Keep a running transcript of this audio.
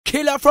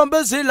killer from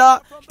Brazil,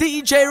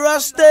 DJ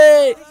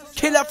Rusty.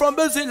 Killer from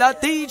Brazil,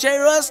 DJ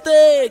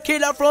Rusty.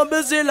 Killer from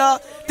Brazil,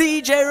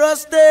 DJ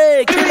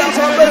Rusty. Killer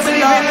from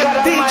Brazil,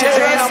 DJ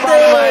Rusty.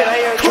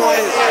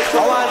 I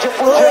want you to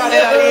put your hand in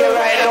the air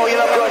right now. You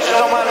don't touch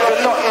no man for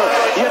nothing.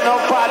 You know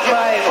bad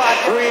mind,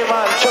 real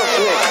man, trust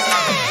me.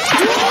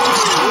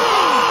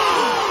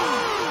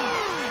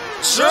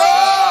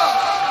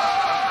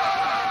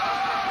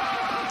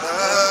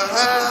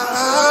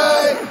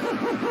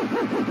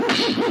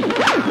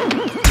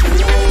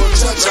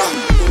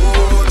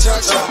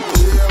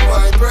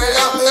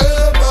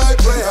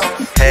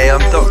 Hey, I'm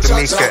Dr.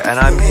 Mika and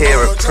I'm here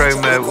at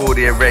Promo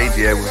Audio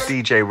Radio with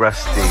DJ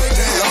Rusty.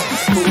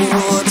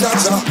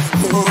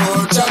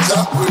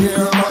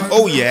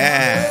 Oh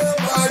yeah!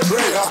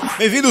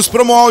 Bem-vindos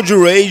Promo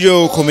Audio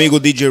Radio, comigo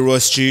DJ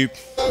Rusty.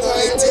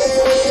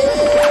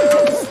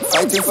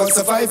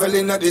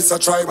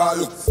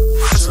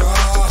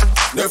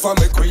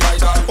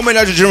 O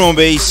melhor de Drum and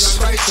Bass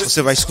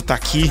você vai escutar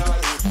aqui.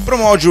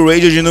 Promo Audio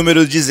Radio de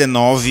número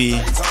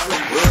 19.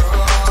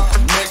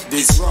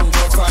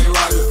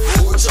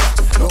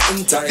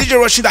 DJ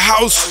Rush in the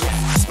house.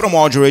 Promo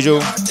Audio Radio.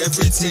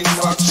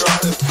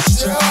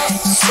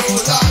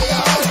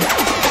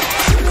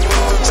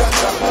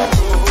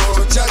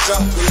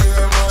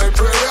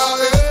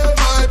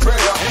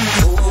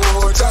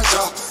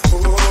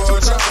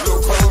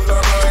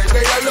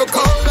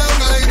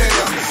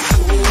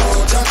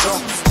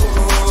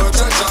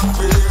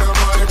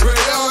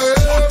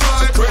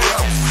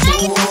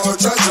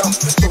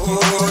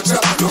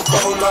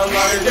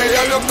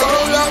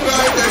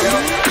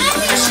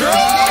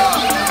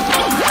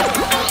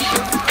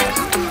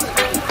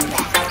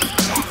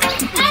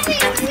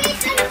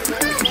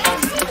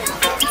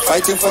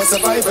 Fighting for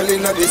survival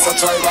in a this a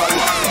tribal.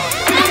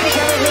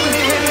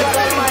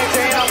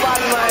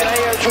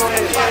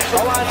 I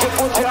want you to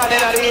put your hand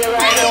in the air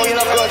right now. You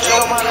don't touch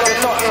no man for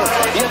nothing.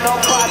 You know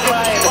bad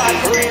mind,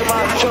 real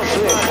man, trust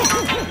me.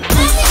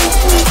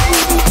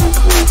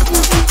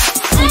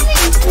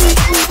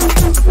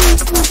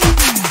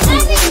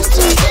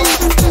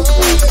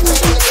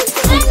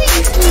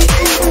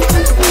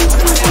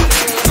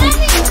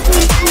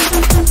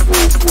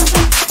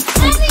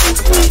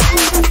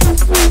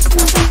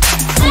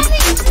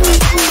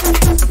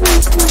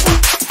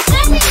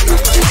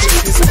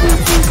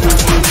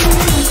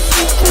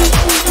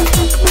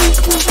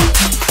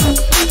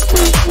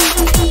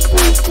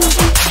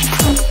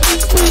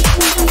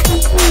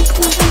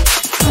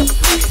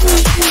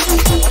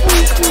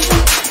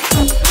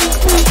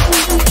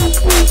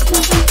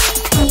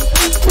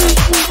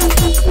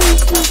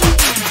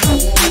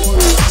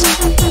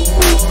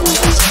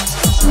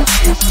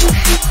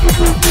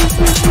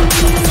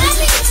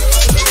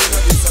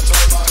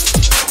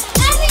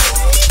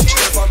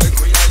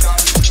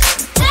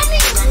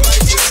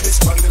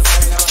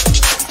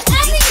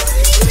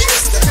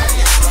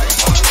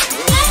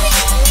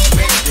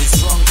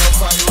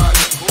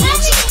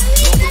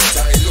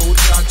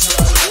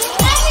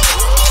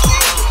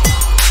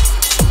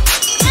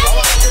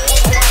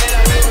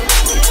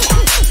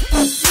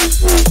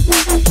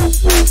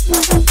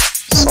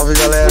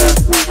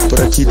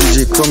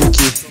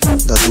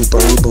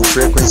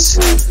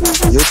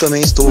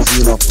 Também estou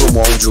ouvindo a Promo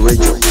Audio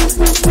Radio.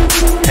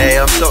 Hey,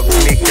 I'm Dr.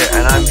 Mika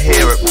and I'm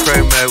here at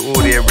Promo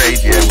Audio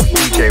Radio with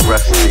DJ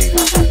Rusty.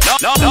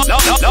 No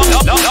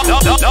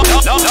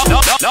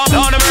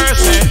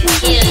mercy.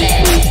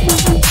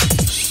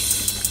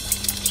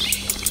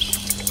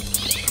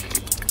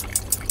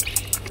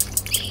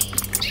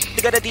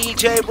 Got the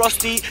DJ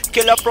Rusty,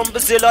 killer from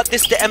Brazil.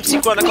 This the MC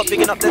Chronicle,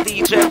 picking up the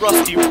DJ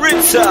Rusty.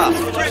 Rinsa,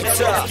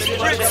 rinsa,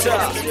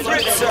 rinsa,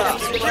 rinsa,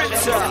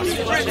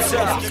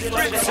 rinsa,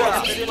 rinsa,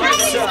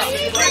 rinsa,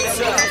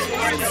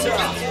 rinsa.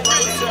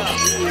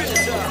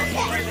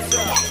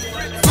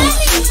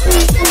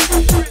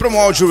 Promo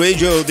Audio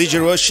Radio, DJ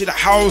Rush da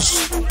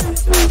House.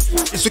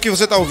 Isso que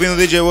você tá ouvindo,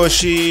 DJ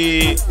Rush,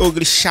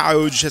 Ugly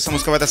Child. Essa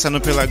música vai estar saindo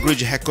pela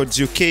Grid Records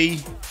UK.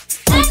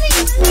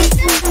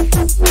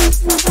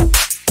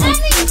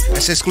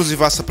 Essa é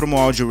exclusivaça Promo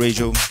Audio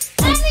Radio.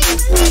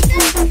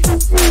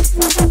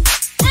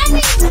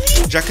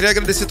 Já queria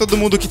agradecer todo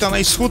mundo que tá na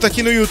escuta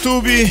aqui no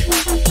YouTube,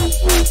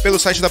 pelo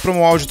site da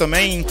Promo Audio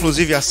também,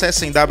 inclusive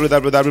acessem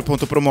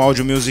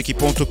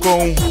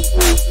www.promoaudiomusic.com.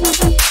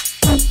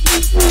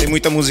 Tem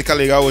muita música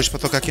legal hoje pra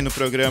tocar aqui no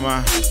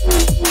programa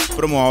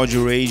Promo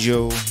Audio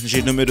Radio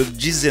de número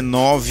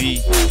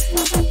 19.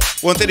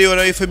 O anterior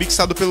aí foi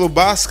mixado pelo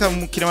Basca.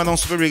 Queria mandar um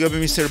super big up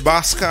Mr.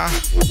 Basca.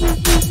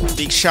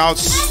 Big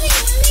shouts.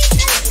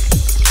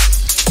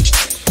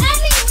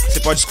 Você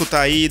pode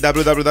escutar aí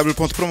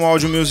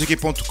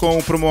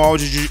www.promoaudiomusic.com, Promo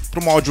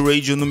Audio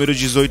Radio número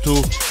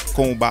 18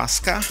 com o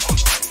Basca.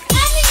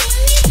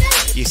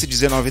 E esse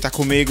 19 tá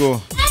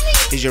comigo,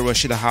 DJ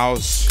Rush da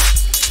House.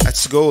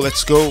 Let's go,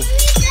 let's go.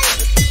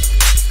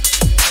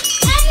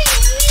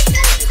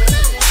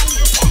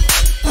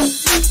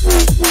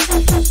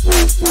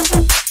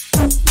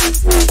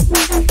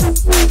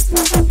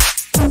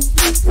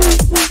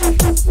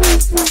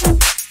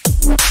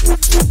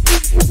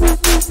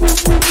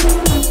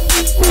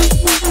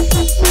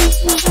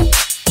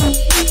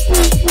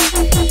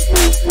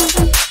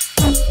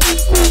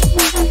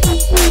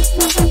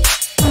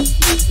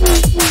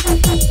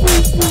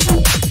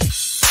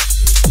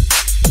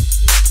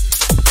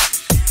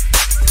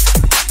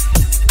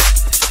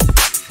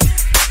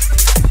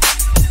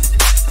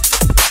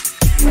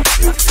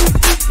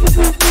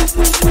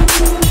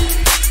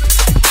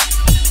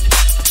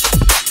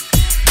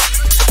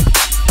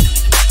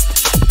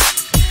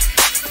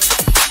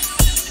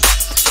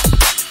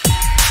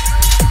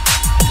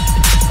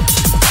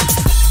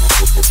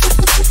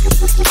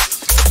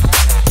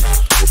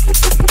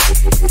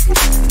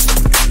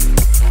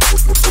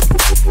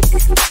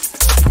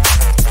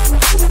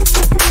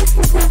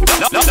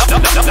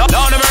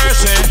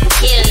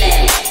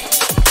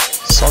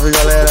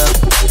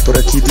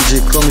 aqui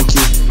DJ Comic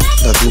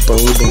da dupla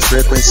Urban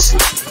Frequency.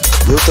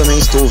 Eu também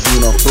estou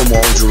ouvindo a Promo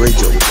Audio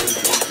Radio.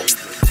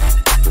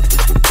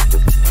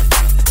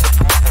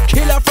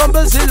 Killer from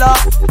Brazilla,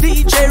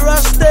 DJ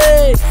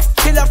Rusty.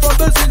 Killer from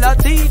Brazilla,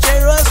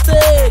 DJ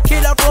Rusty.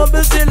 Killer from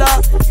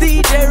Brazilla,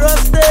 DJ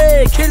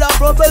Rusty. Killer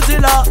from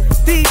Brazilla,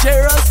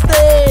 DJ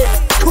Rusty.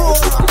 Cool,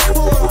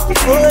 cool,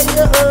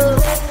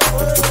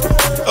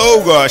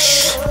 Oh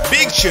gosh,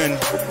 big tune.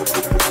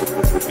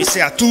 Isso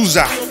é a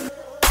Tusa.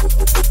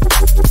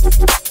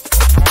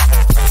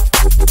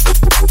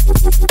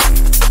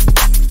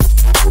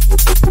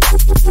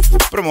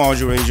 Promo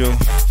Audio Radio.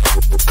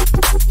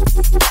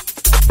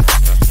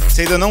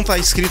 Se ainda não tá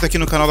inscrito aqui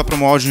no canal da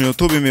Promo Audio no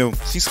YouTube, meu,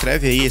 se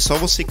inscreve aí. É só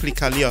você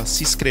clicar ali, ó,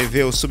 se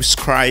inscrever ou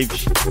subscribe.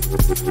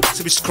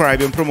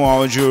 Subscribe é um Promo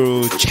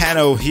Audio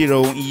Channel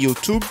Hero em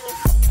YouTube.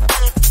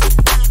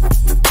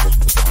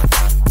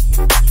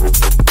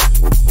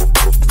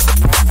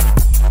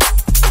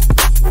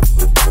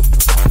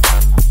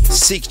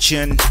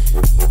 Section.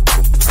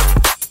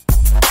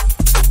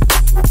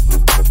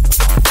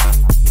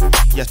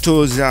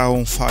 Yatuza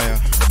on fire.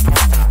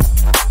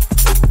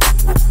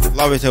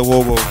 Love it,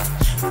 Wobo.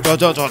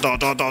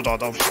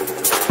 Do.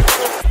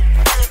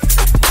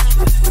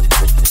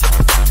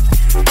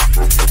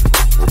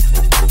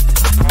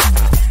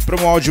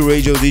 Promo Audio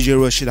Radio, DJ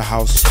Rush in the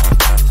house.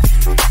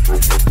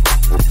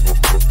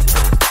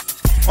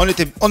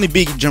 Only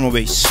big German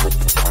bass.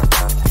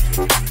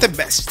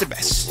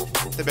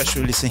 The best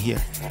you listen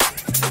here.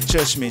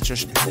 Trust me.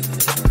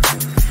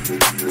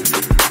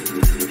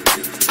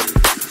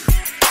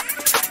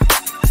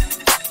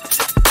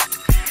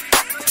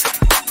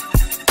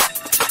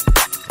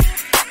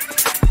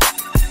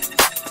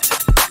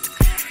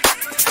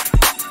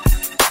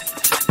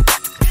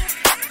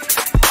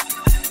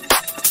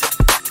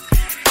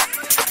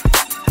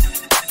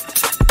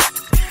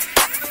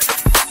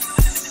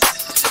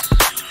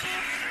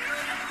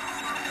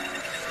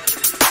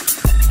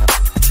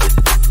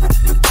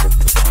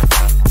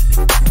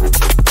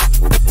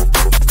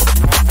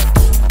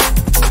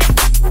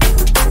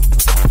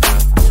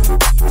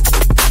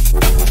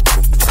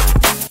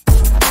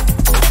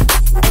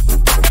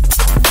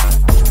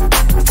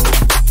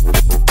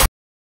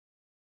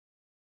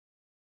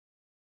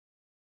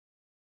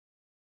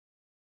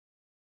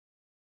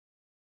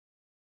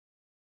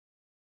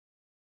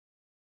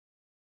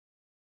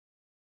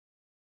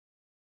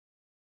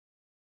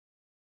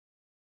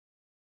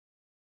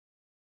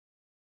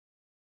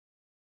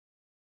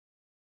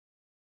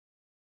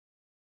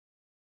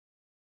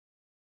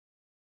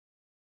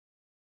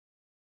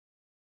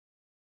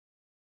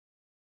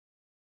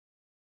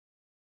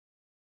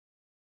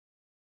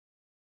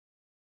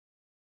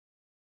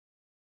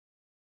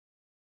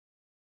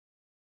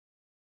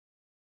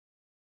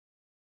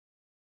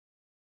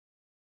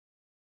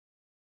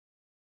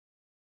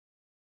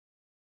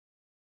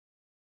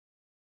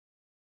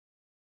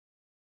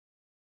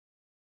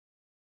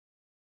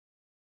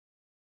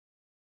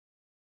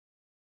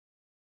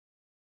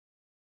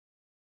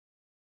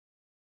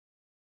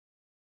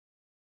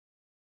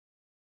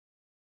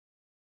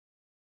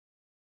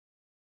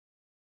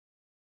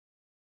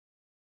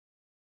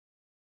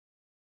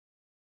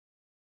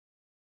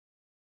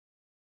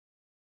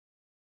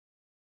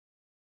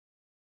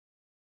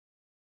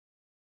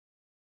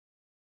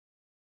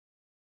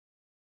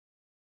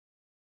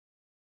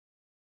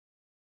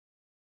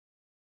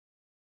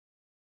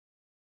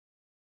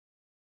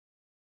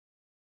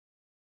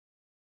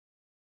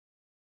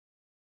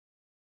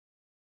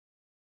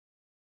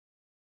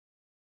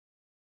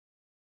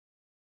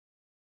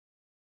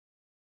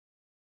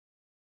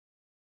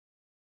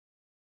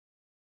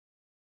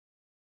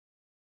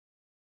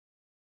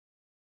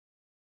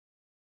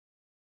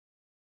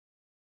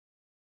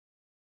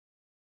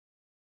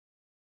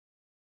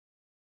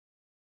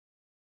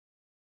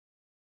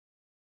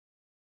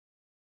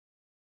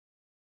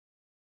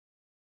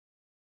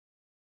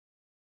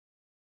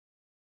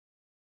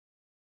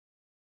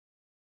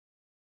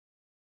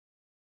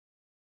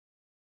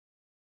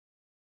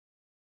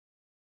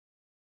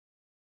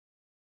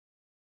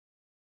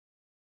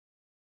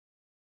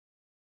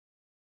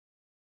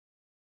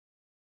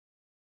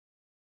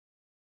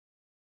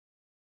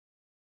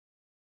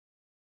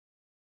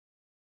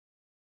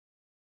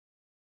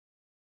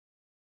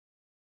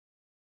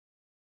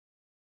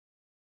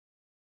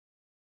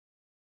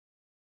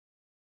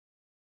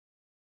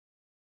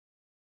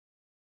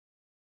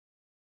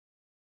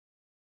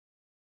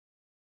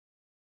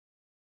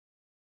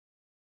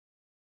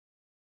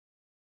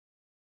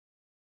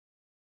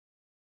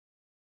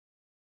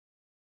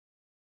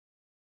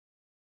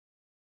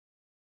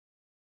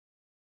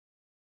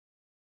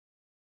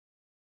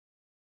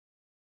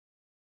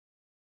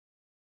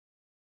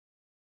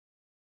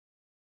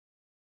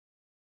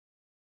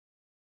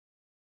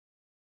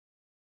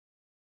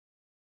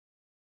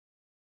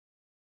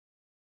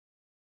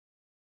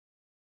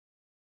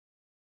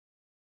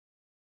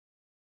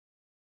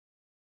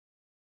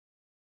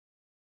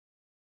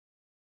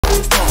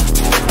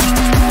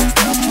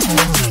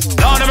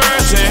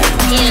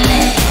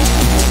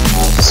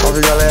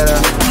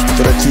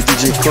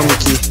 DJ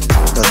Comic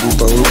da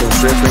dupla Urban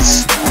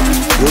Frequency.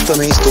 Eu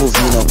também estou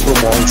ouvindo a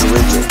Promo Audio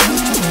Radio.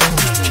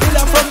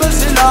 Killer from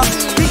Brazil,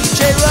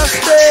 DJ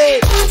Rusty.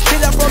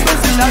 Killer from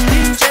Brazil,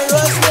 DJ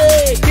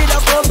Rusty.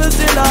 Killer from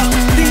Brazil,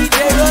 DJ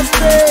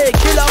Rusty.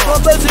 Killer from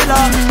Brazil,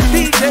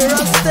 DJ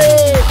Rusty.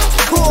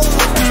 Cool.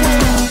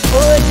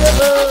 Oh yeah.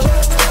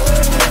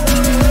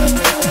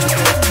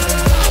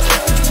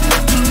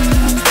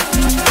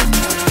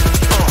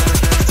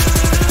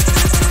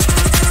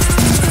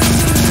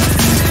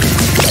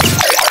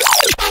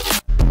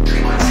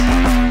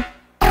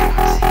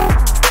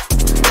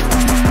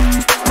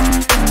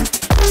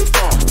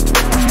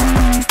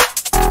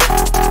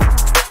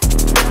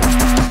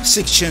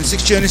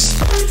 6 tunes.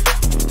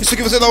 Isso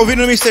que você tá ouvindo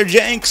no Mr.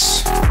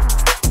 Jenks.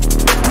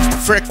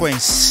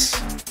 Frequency.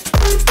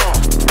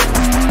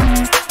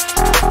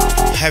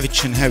 Heavy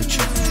tune.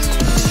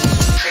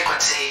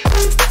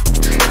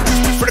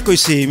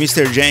 Frequency,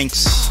 Mr.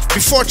 Jenks.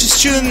 Before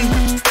this tune,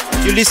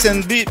 you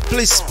listen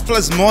please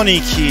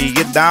Plasmonic,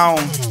 Get Down.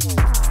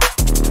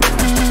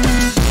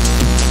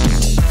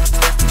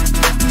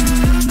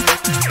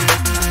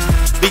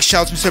 Big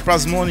shout Mr.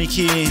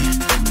 Plasmonic.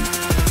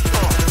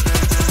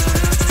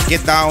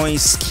 Get Down em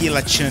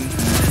Skeleton.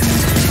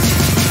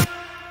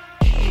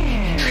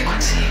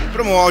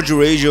 Promo Audio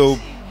Radio,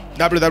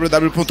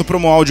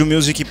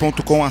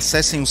 www.promoaudiomusic.com.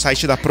 Acessem o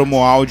site da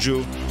Promo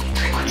Audio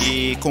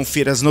e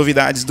confira as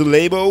novidades do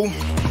label.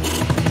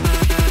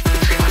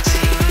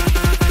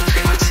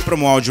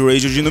 Promo Audio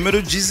Radio de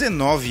número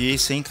 19,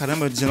 esse, hein?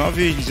 Caramba,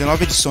 19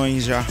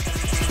 edições já.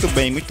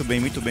 Muito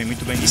bem.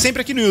 E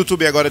sempre aqui no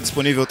YouTube agora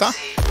disponível, tá?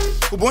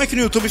 O bom é que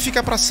no YouTube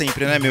fica pra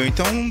sempre, né, meu?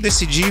 Então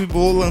decidi,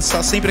 vou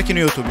lançar sempre aqui no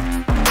YouTube.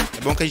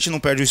 É bom que a gente não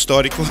perde o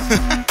histórico.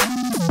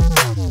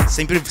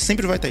 sempre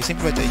vai estar aí,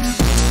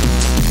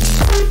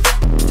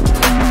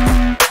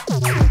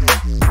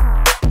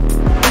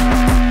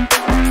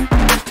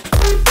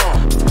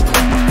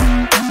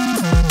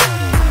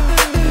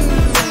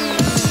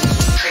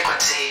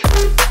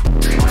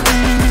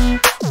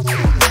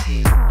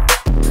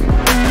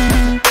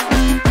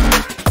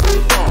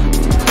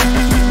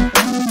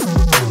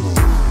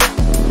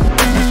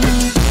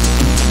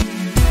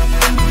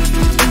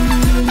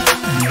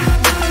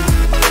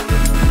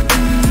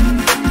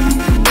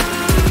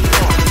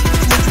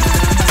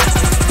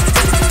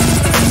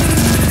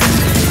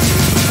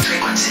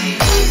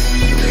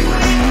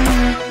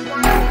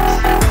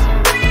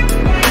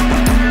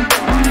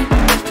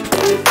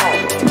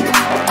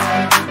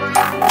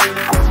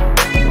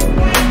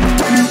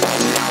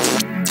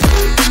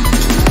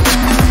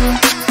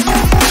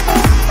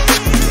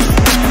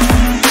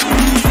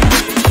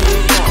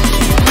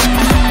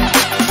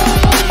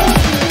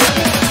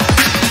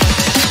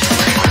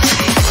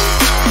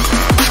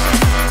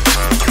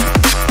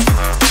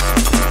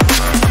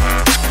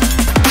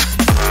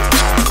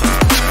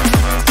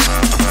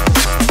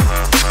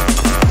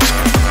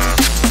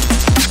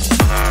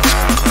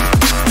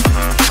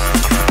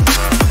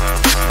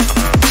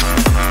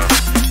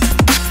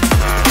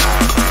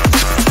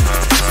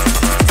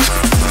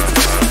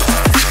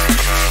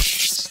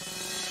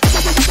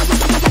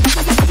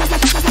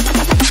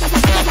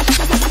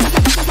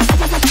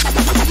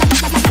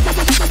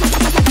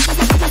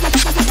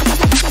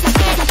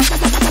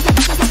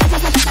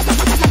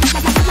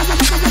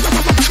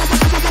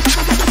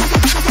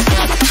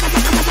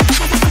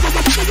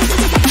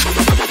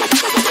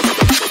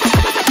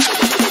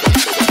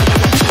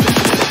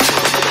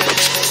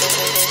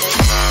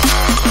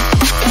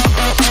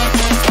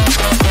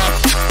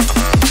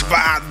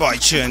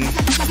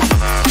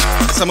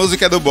 Essa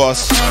música é do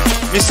boss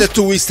Mr.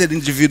 Twisted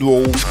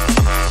Individual,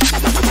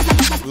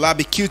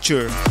 Lab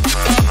Culture.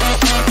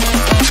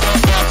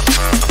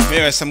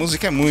 Meu, essa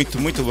música é muito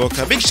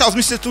louca. Big shout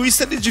Mr.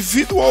 Twisted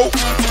Individual.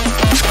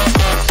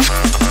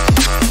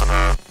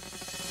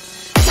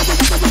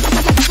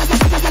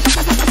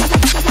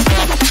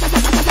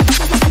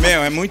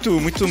 Meu, é muito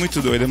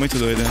doida,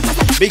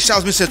 Big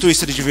shout Mr.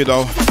 Twisted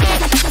Individual.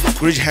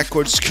 Grid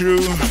Records Crew.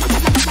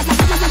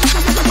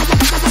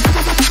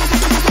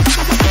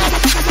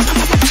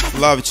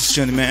 Love this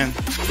tune, man.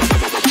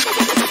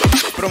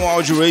 Promo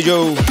Audio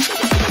Radio.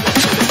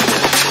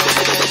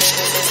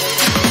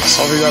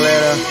 Salve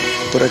galera,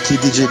 por aqui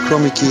DJ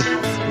Chromic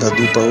da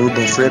dupla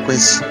Urban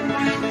Frequency.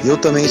 E eu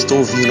também estou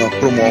ouvindo a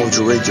Promo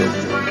Audio Radio.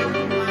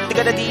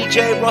 Got the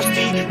DJ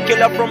Rusty,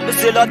 killer from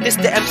Brazil. This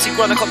the MC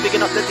Chronicle,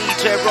 picking up the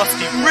DJ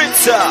Rusty.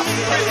 Rinsa.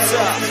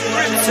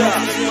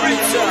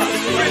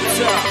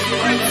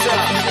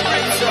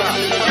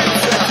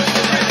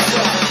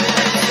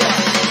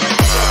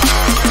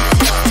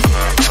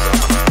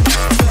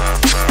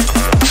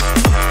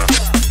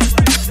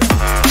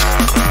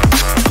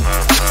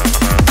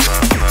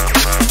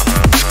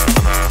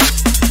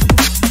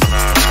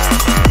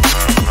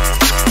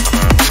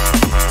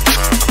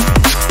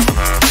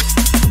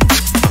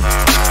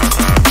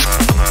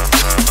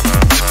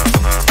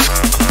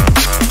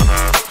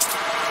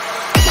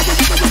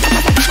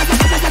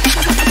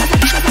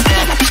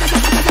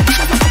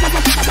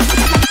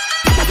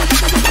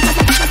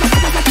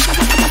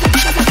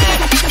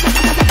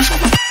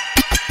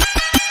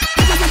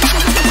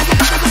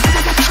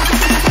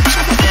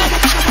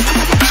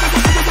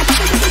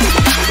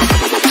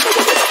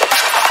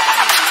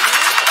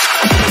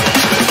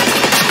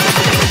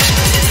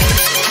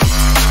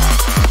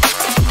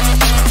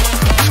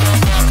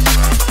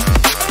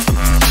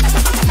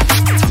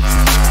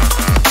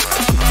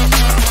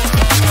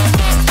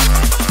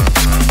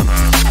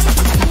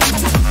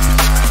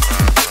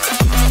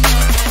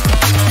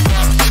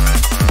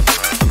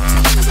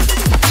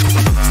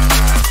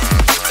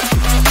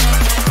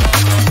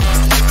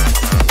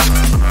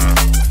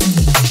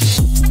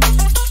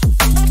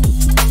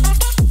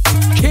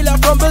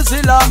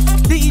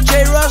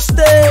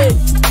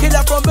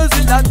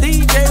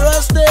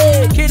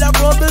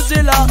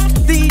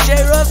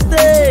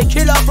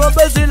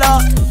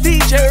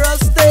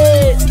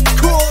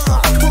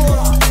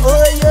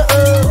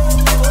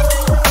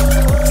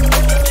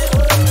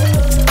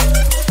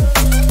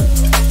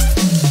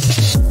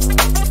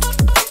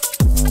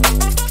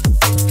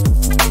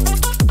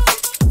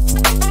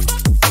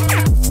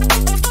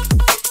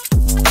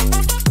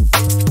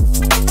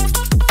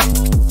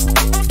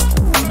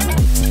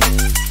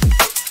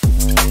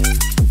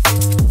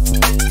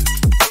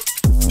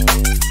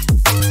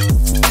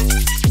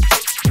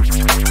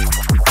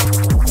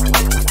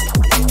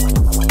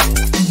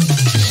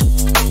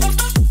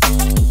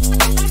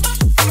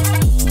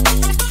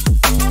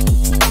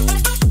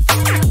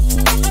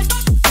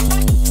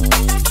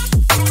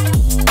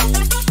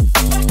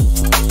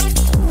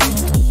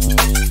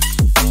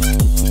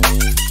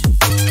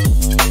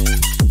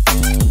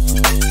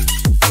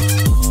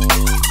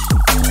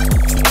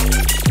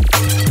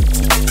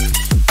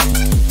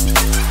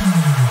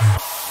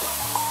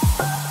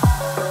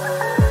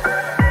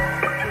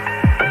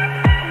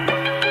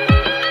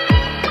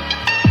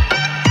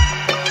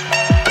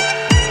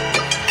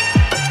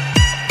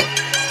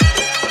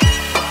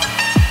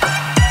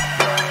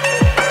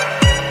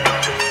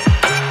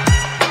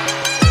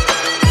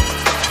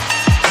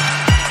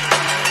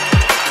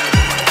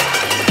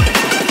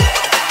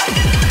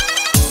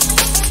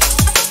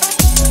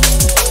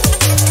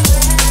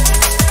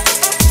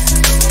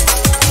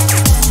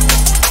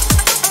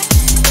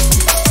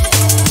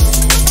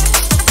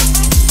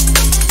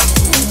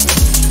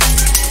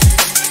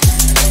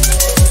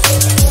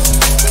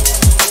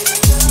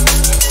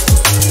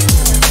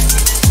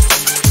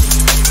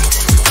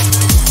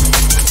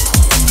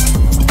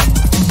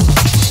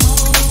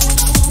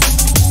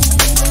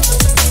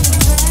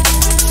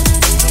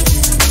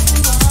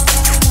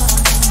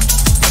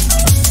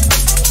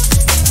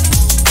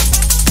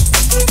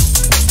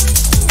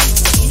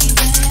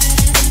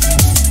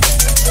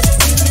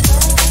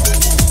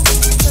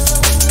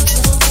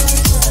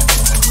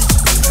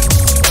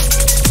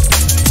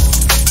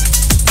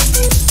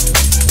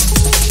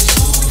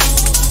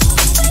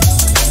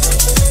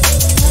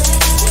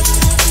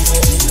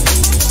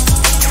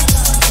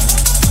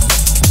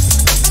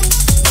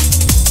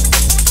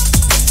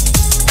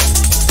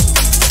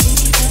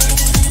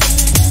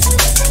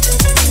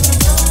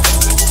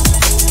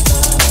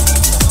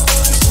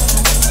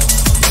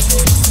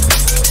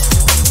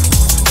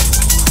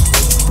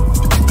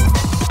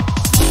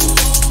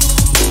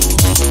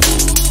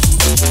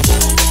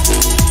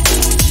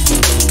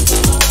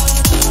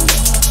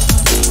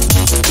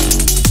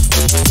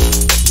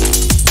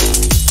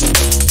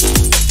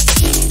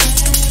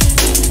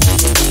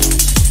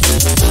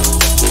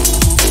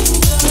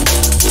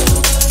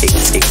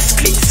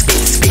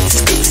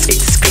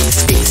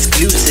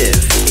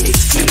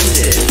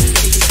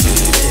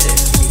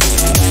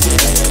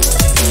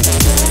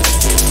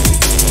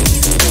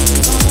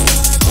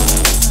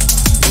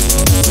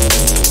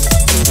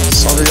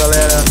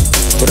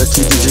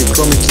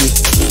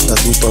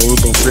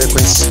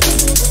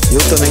 Eu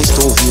também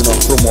estou ouvindo a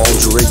Promo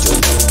Audio Radio.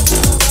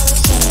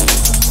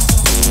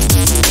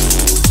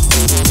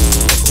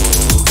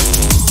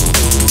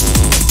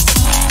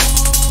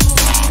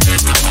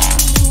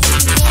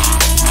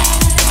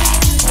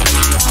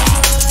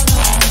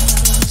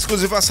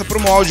 Exclusivaça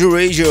Promo Audio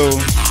Radio.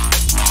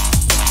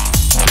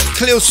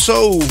 Cleo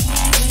Soul.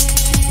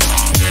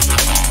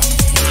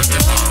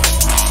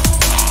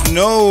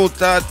 Know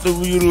that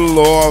you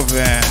love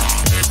it.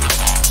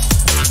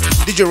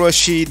 DJ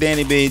Rush e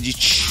Danny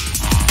Bedich.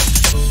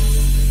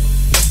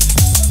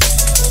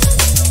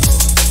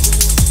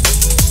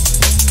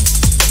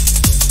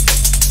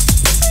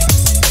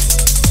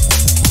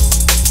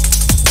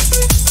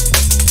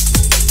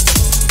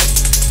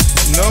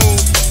 No.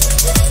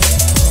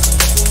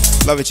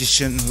 Love it,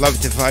 Tishan. Love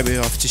the vibe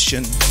of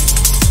Tishan.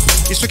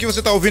 Isso aqui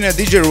você tá ouvindo é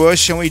DJ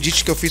Rush, é um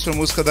edit que eu fiz pra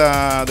música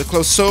da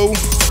Cleo Soul.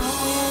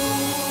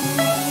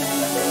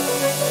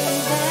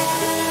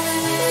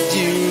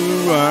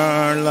 You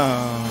are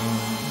love.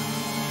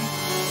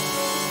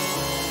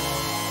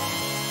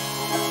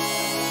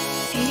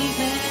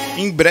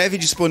 Em breve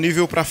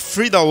disponível para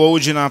free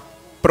download na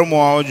Promo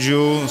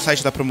Audio, no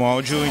site da Promo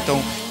Audio.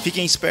 Então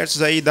fiquem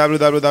espertos aí,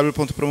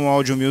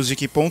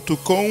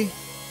 www.promoaudiomusic.com.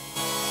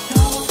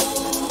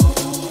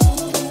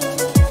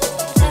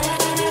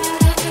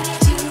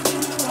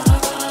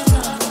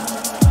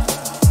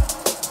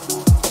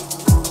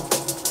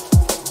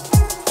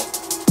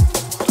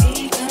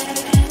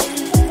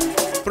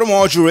 Promo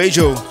Audio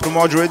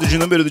Radio de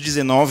número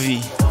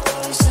 19.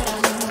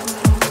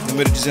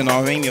 Número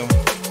 19, hein, meu?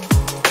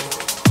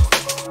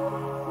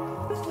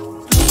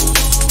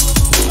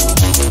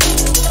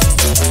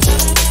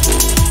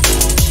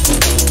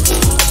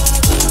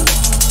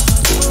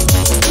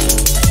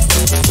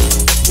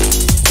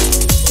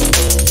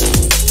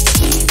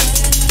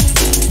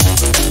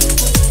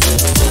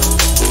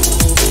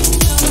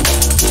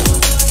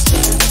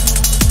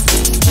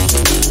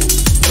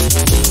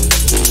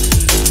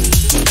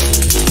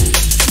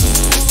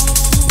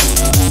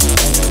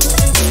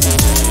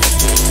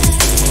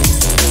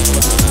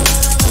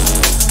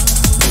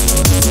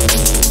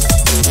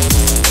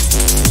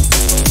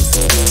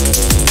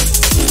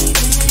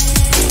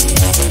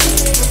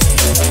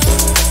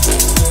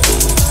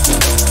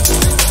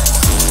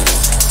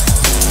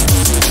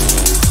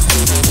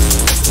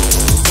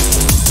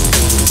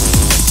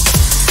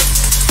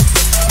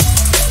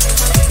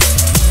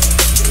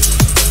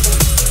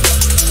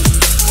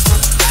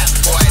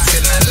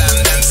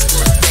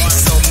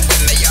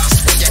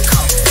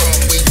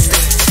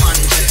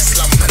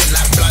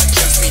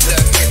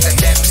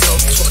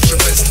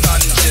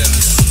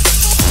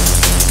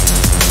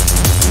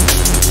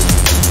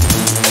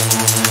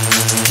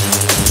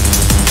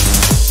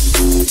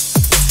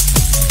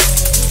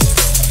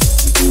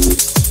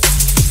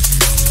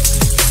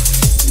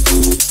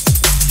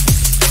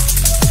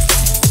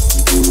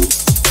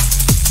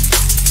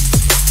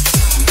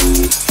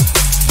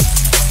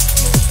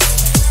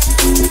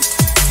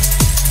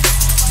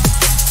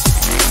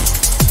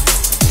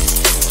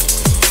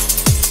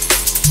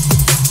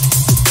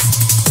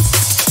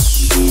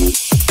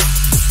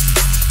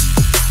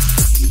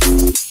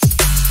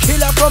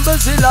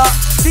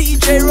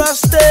 DJ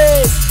Rusty,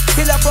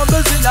 killer from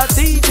Brazil,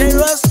 DJ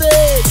Rusty,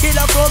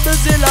 killer from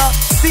Brazil,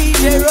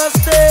 DJ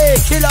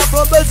Rusty, killer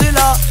from Brazil,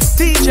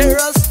 DJ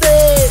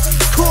Rusty,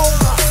 cool,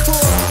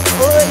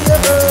 oh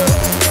yeah.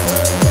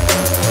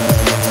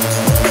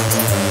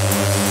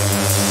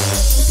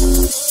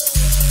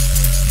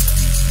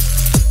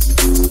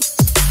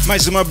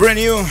 Mais uma brand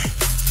new.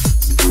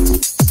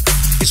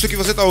 Isso que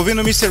você tá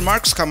ouvindo, Mr.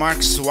 Marcos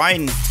Camarques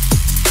Wine.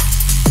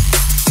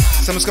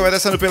 Essa música vai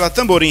descendo pela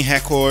Tamborim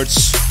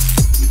Records.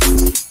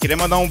 Queria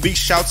mandar um big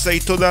shouts aí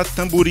toda a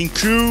Tamborim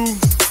Crew.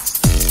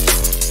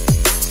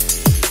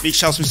 Big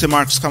shouts Mr.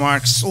 Marcos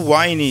Camarques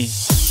Wine.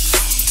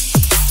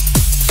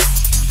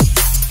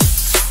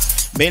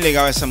 Bem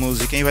legal essa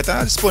música, hein? Vai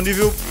estar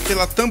disponível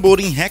pela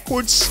Tamborim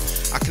Records.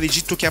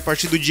 Acredito que a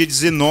partir do dia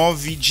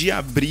 19 de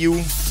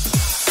abril.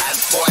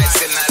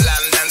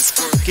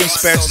 Fiquem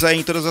espertos aí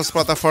em todas as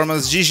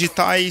plataformas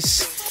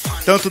digitais,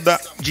 tanto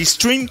de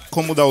stream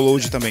como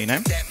download também,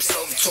 né?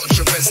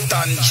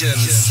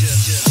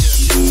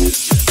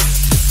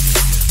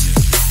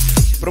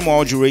 Promo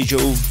Audio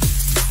Radio.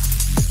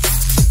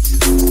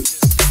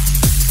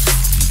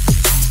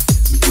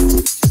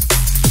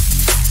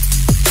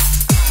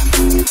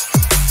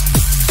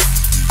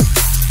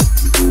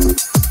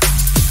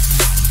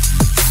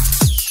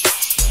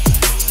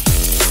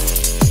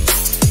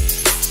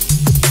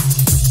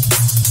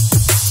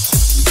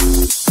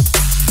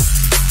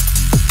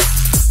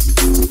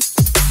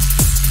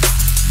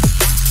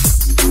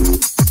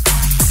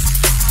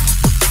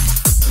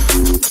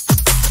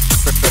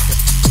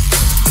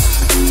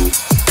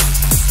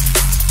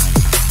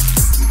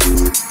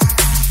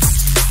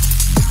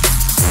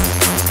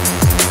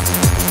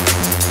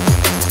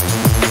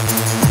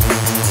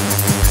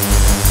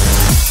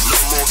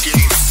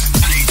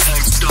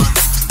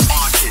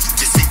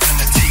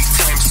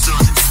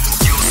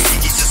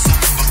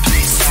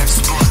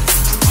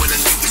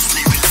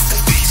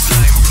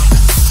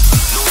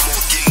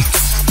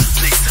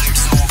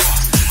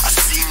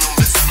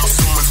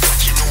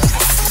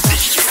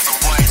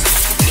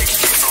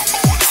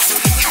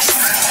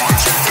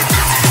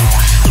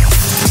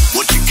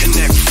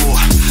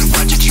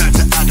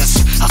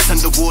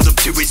 award up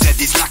to his head,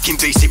 he's lacking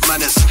basic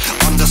manners.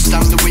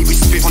 Understand the way we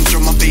spit on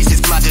drum and bass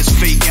is matters.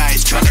 Fake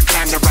guys trying to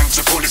climb the ranks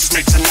of all the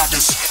snakes and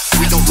ladders.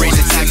 We don't raise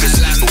the tigers,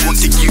 but what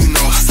do you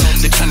know?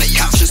 They're trying to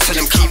catch us, tell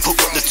them keep up,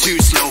 but they're too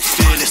slow.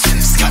 Fearless,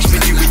 catch me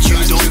doing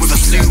judo with a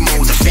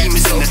sumo. The fame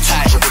is in the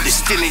title, but they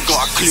still ain't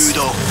got a clue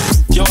though.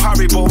 Yo,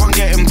 Haribo, I'm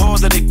getting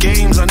bored of the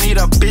games. I need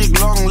a big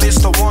long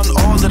list, I want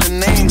all of the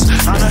names.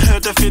 And I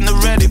heard they think they're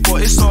ready,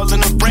 but it's all in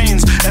the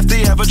brains. If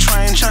they ever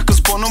try and check us,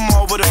 burn them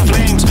all with the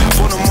flames.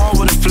 Burn them all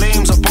with the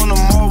flames, I burn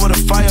them all with the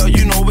fire.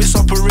 You know it's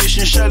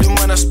Operation Shelling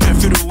when I spit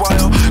through the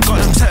wire. Got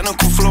them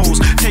technical flows,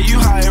 take you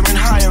higher and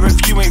higher.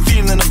 If you ain't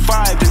feeling the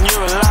vibe, then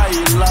you're a liar,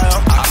 you liar.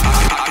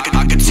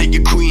 I could take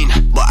your queen,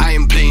 but I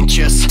ain't playing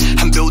chess.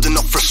 I'm building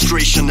up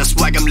frustration, that's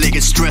why I'm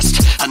legged stressed.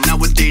 And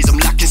nowadays I'm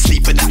lacking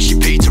sleep, but actually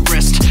paid to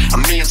rest.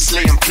 And me and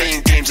Slay, I'm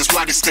playing games, that's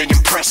why they stay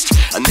impressed.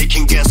 And they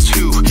can guess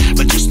who,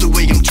 but just the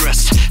way I'm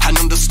dressed. And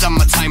understand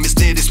my time is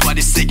near, that's why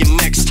they say I'm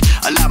next.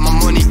 I like my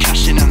money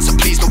cashing in, so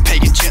please don't pay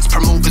in jets.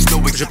 Promoters know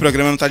Hoje o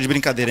programa não tá de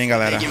brincadeira, hein,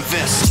 galera?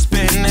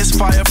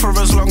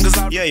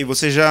 E aí,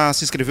 você já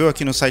se inscreveu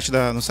aqui no site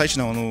da... No site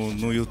não,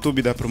 no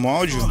YouTube da Promo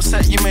Áudio?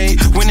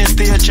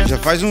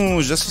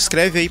 Já se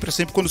inscreve aí pra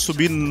sempre quando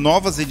subir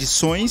novas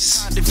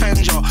edições.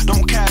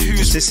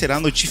 Você será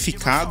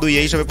notificado e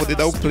aí já vai poder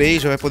dar o play,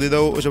 já vai poder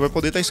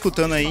estar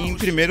escutando aí em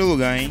primeiro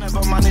lugar, hein?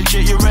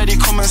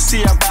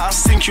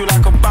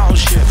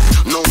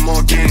 No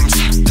more games,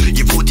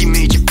 you've already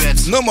made your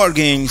beds. No more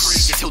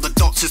games. Tell the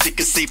doctors they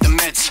can save the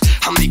meds.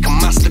 I make a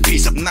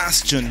masterpiece of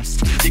Nastion.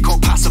 They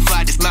can't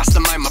pacify this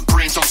mastermind, my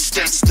brain's on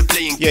stents. They're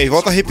playing. E aí,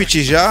 volta a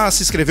repetir, já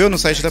se inscreveu no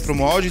site da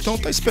Promo Áudio, então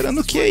tá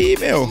esperando o que aí,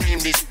 meu?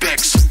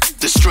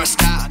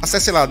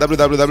 Acesse lá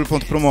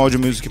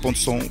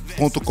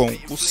www.promoaudiomusic.com,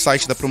 o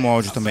site da Promo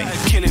Áudio também.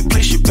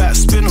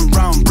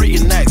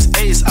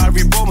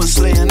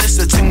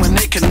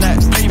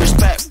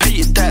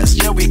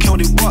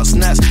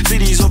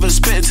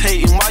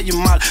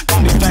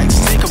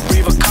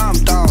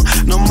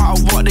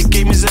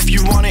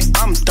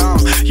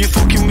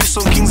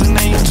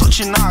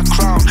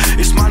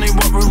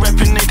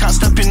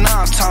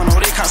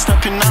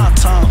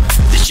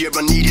 This year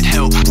I needed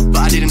help,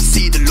 but I didn't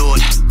see the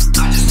Lord.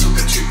 I just took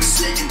a trip with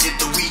Slay and did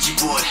the Ouija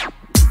board.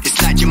 It's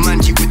like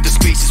Jumanji with the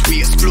spaces we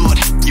explored.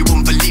 You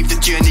won't believe the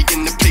journey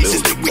and the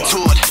places that we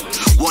toured.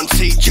 One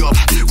take job,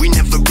 we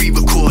never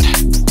re-record.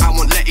 I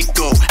won't let it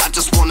go, I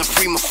just wanna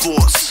free my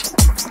thoughts.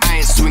 I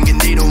ain't swinging,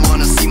 they don't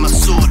wanna see my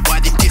sword. Why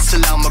they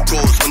disallow my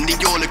goals when they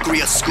all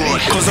agree I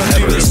scored? Cause I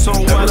do it so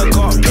well, I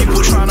got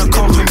people trying to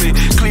copy me.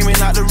 Claiming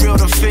like the real,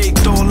 the fake,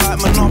 don't like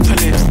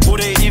Monopoly. Will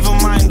they even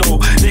mind though?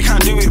 They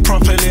can't do it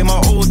properly. My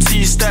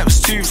OT steps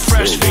too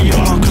fresh for your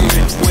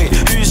mockery. Wait,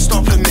 who's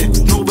stopping me?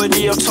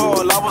 Nobody at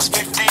all. I was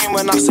 15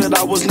 when I said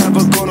I was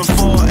never gonna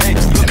fall. Hey,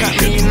 look at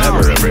me now.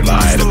 Never have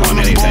relied upon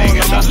anything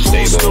as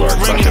unstable or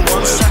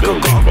crushable as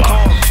building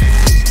blocks.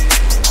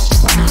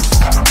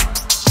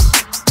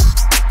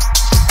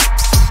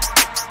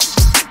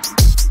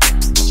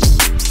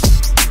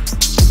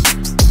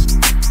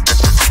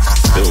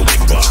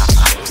 Building blocks.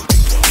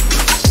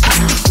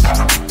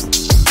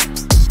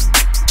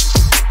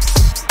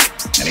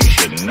 And he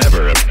should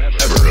never have,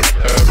 ever.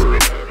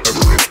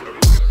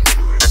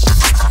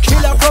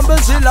 Killer from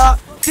Brazil,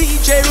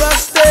 DJ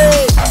Rusty.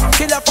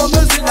 Killer from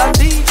Brazil,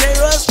 DJ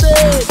Rusty.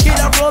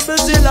 Killer from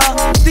Brazil,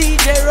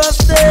 DJ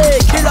Rusty.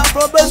 Killer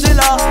from Brazil,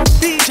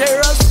 DJ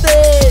Rusty.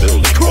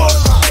 Building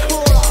blocks.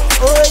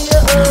 Oh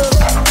yeah.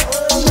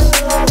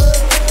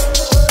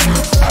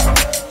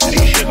 And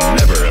he should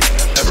never have,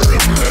 ever.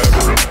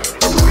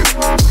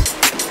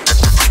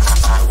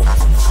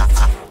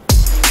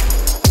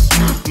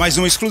 Mais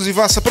um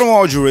exclusivaça Promo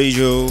Áudio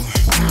Radio.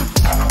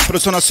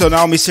 Produção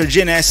nacional, Mr.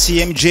 GNS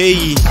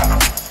MJ.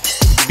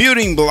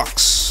 Building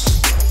Blocks.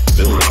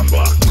 Building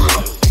blocks.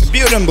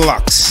 Building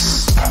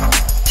Blocks.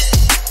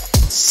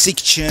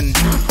 Section.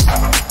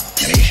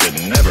 And he should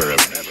never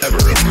have, ever.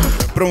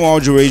 Promo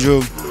Áudio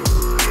Radio.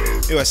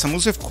 Essa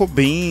música ficou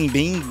bem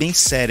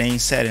séria, hein?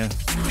 Séria.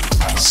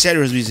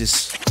 Serious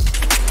business.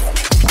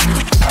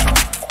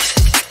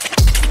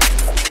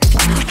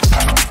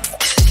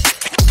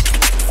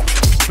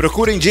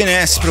 Procurem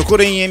GNS,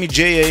 procurem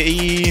MJ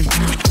aí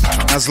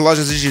nas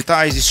lojas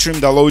digitais, stream,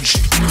 download.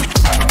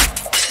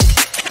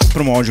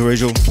 Promo Áudio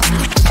Radio.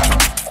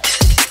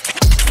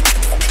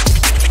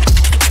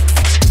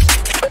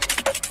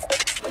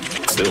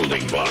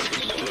 Building blocks.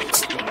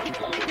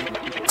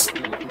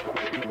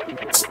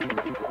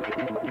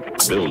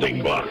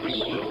 Building blocks.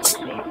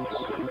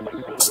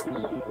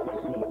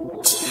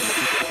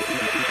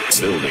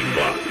 Building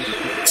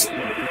blocks.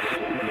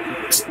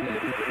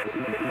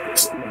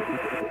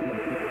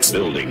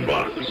 Building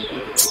blocks.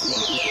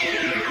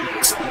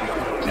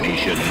 And he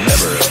should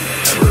never have,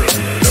 ever.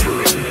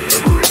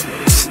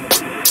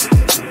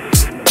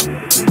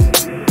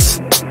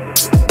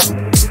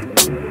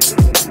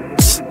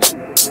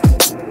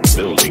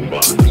 Building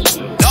blocks.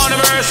 Down the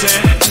mercy.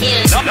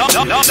 Down the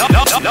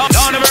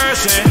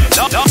mercy.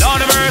 Down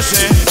the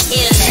mercy.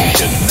 He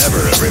should never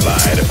have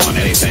relied upon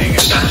anything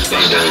as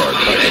unstable or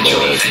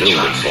crushable as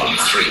building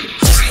blocks.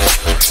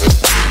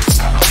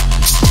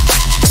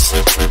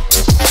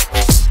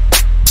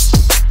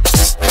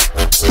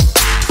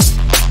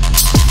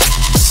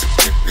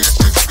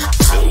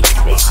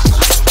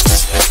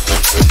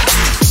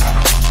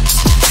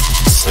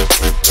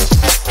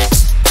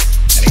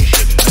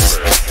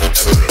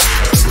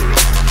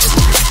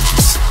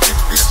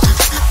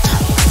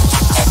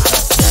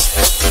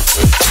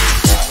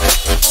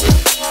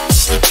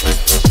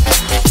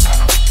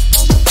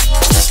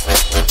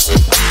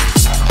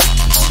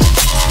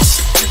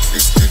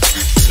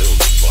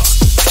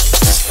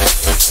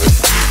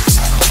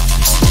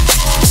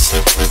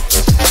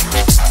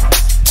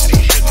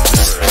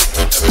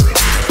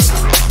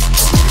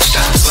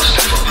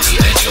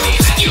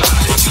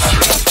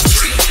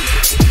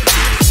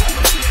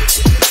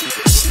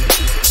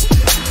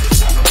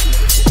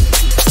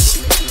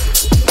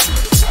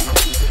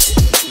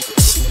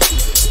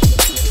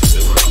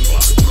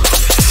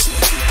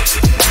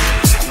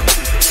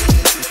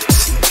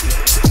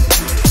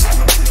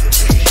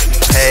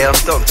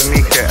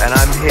 And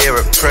I'm here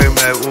at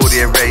Promo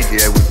Audio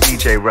Radio with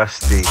DJ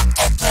Rusty.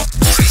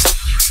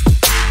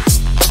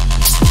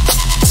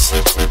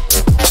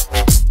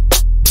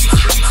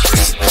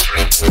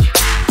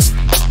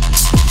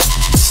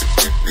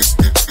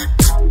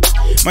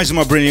 Mais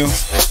uma brand new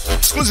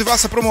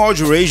exclusivaça Promo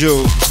Audio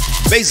Radio,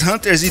 Bass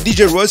Hunters e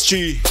DJ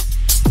Rusty,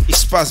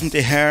 Spasm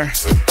the Hair.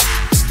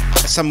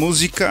 Essa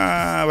música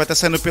vai estar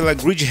saindo pela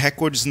Grid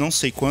Records, não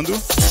sei quando.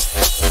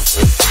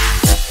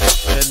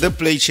 The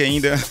Plate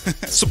ainda.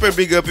 Super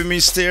big up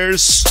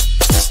Misters,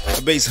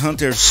 Bass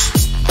Hunters,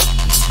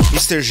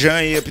 Mr.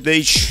 Jan e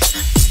Update.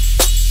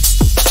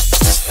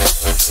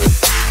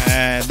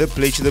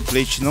 The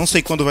Plate. Não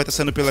sei quando vai estar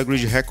saindo pela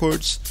Grid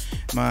Records,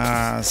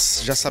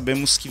 mas já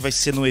sabemos que vai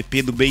ser no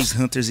EP do Bass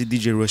Hunters e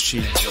DJ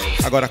Rusty.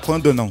 Agora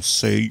quando eu não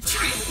sei.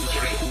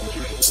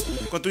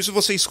 Enquanto isso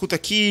você escuta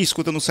aqui,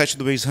 escuta no set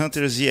do Bass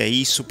Hunters e é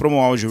isso, Promo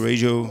Audio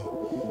Radio.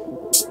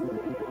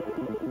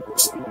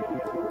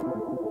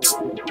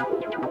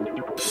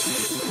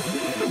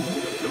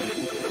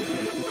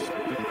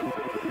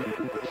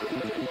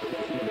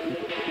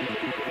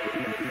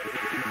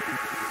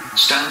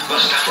 Stand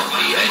back from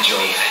the edge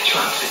of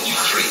Platinum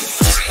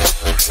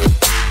 3.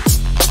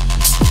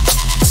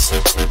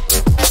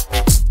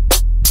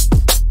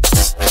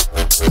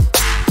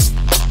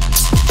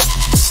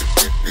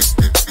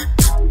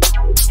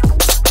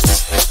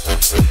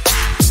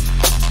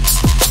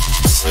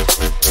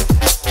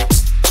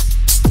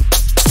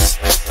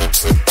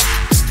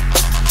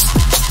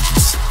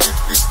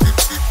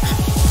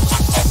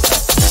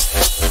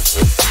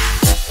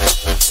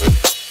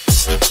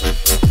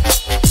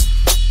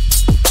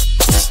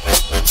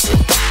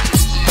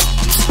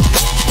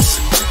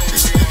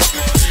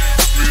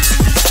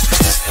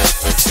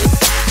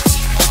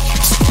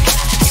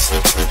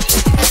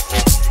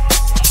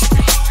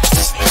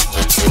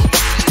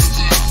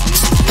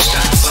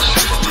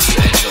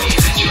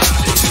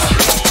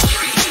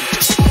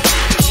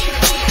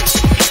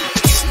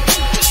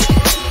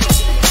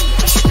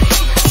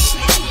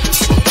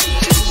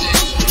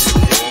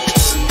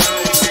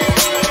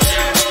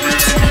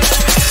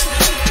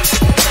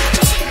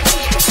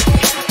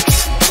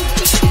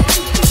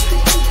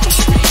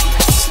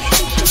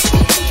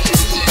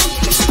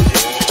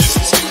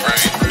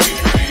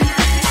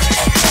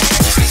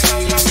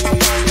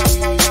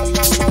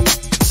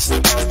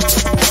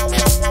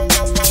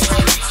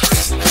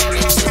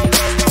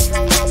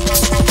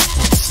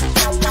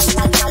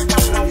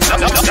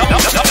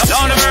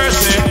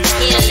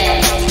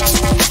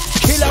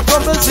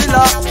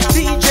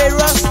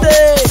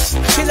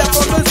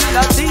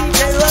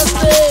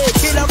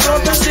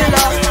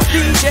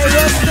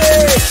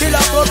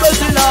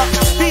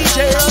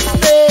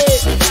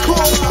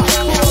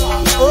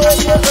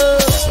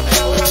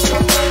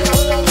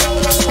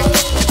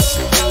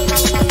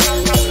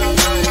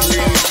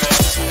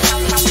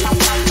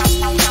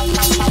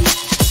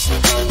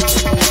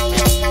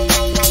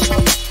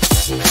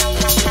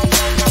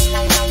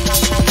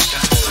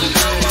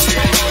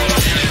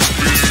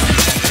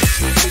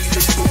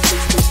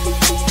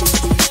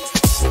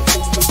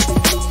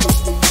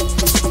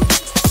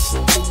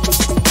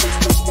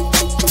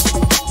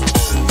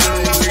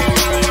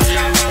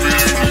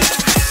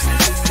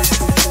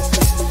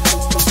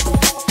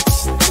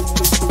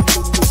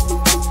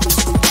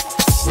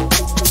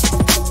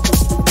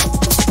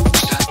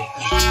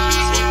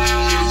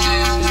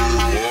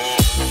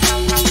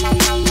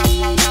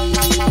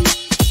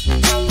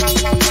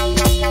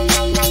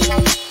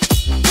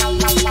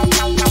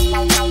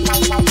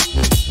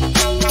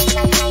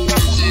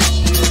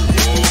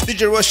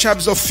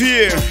 Shabs of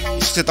Fear.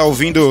 Isso que você tá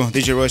ouvindo,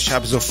 DJ Rush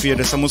Shabs of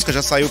Fear. Essa música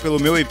já saiu pelo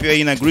meu EP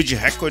aí na Grid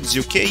Records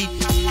UK.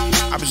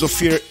 Shabs of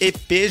Fear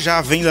EP já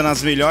à venda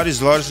nas melhores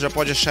lojas. Já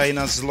pode achar aí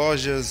nas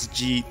lojas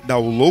de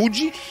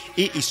download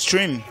e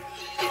stream.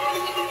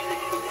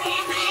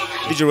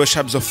 DJ Rush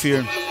Shabs of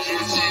Fear.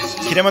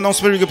 Queria mandar um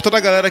super big up pra toda a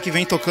galera que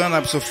vem tocando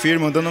Absolfir,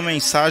 mandando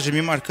mensagem, me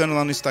marcando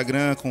lá no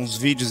Instagram com os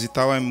vídeos e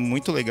tal. É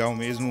muito legal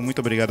mesmo. Muito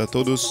obrigado a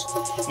todos.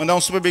 Mandar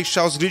um super big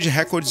shout aos Grid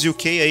Records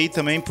UK aí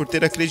também por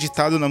ter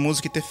acreditado na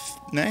música e ter,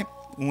 né,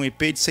 um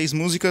EP de 6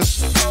 músicas.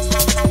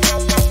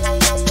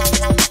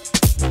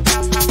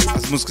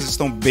 As músicas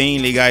estão bem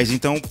legais,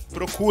 então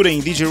procurem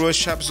DJ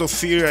Rush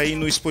Absolfir aí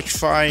no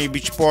Spotify,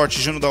 Beatport,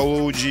 Juno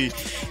Download,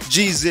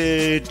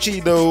 Deezer,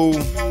 Tidal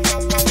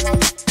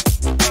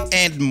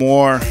and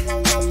more.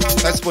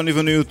 Tá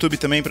disponível no YouTube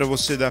também para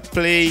você dar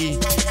play,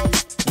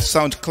 no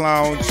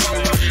SoundCloud.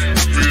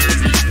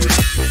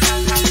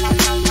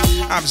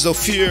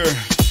 Absolfir,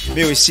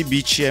 meu, esse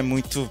beat é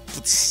muito,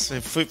 putz,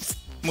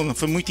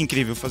 foi muito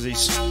incrível fazer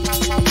isso.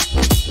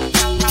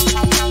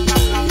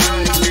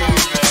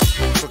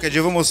 Qualquer dia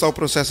eu vou mostrar o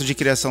processo de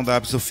criação da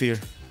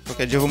Absolfir.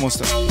 Qualquer dia eu vou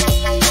mostrar.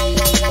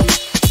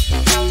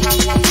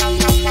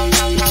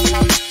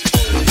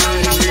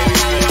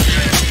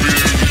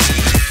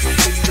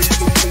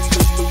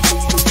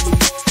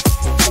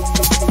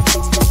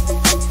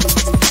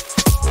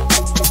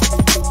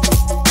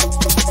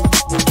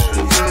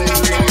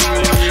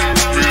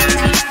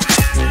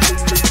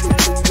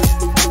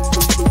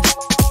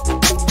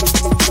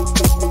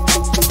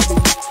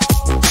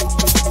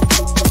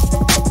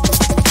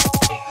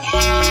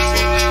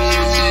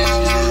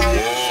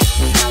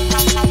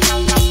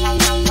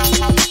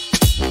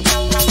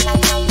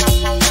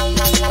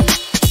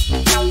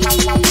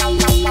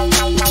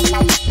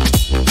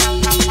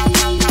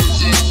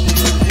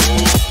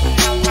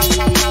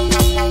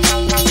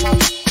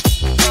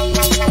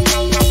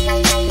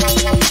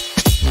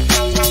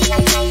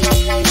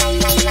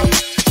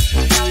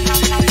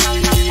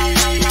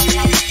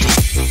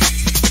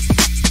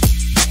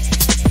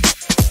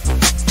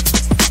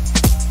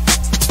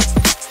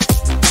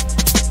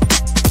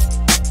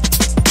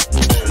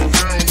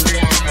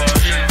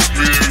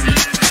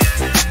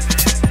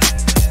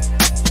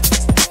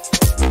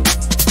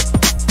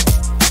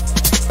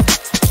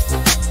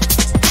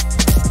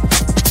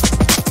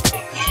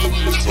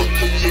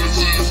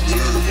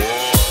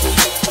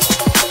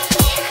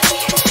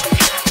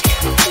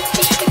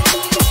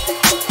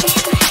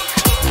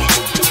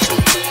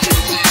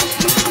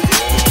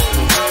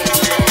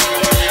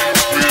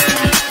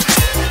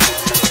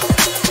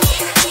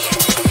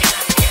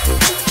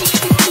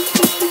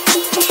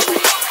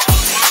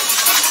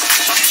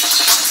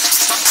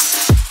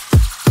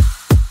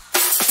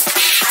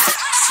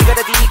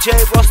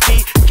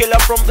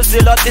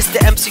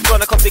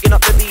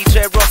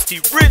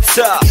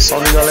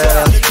 Salve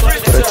galera,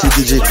 por aqui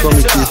DJ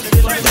Comic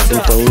da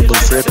dupla Urban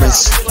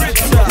Frequency.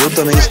 Eu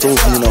também estou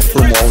ouvindo a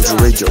Promo Audio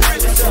Radio.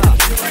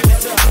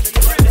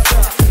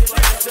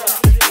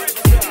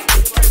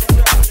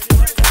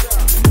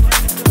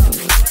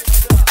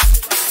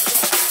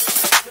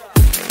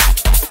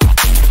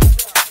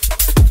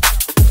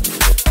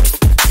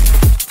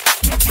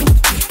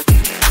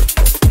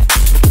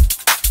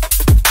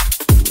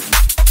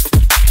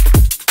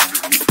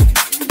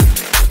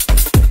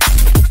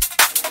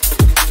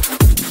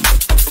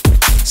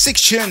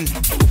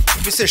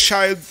 Mr.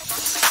 Child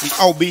e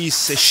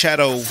Albis The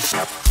Shadow.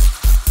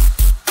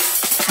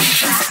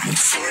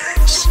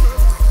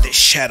 The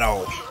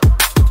Shadow.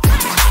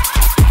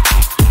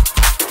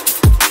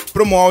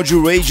 Promo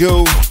Audio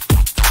Radio.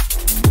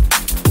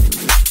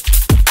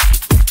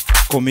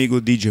 Comigo,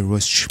 DJ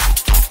Rust.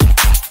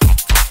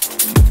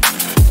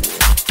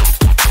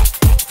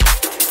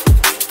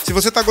 Se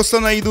você tá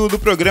gostando aí do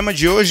programa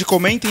de hoje,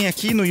 comentem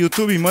aqui no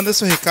YouTube, manda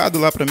seu recado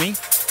lá pra mim.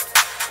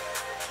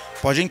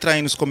 Pode entrar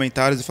aí nos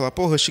comentários e falar,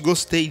 pô, Rush,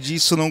 gostei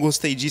disso, não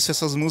gostei disso,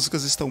 essas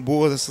músicas estão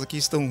boas, essas aqui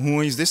estão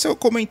ruins. Dê seu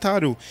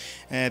comentário,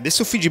 dê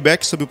seu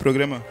feedback sobre o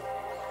programa.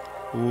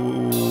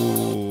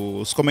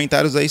 Os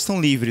comentários aí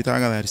estão livres, tá,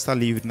 galera? Está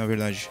livre, na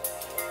verdade.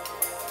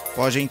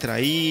 Pode entrar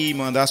aí,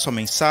 mandar sua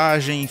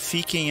mensagem,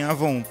 fiquem à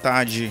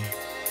vontade.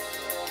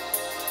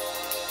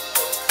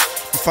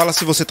 E fala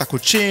se você tá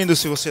curtindo,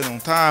 se você não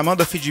tá,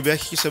 manda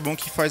feedback, que isso é bom,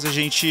 que faz a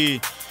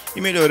gente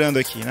ir melhorando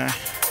aqui, né?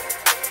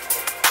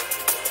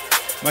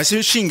 Mas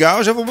se xingar,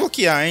 eu já vou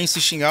bloquear, hein? Se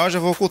xingar, eu já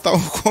vou ocultar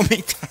o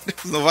comentário.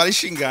 Não vale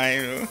xingar,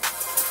 hein, meu?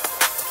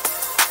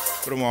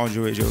 Promo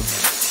Audio Radio.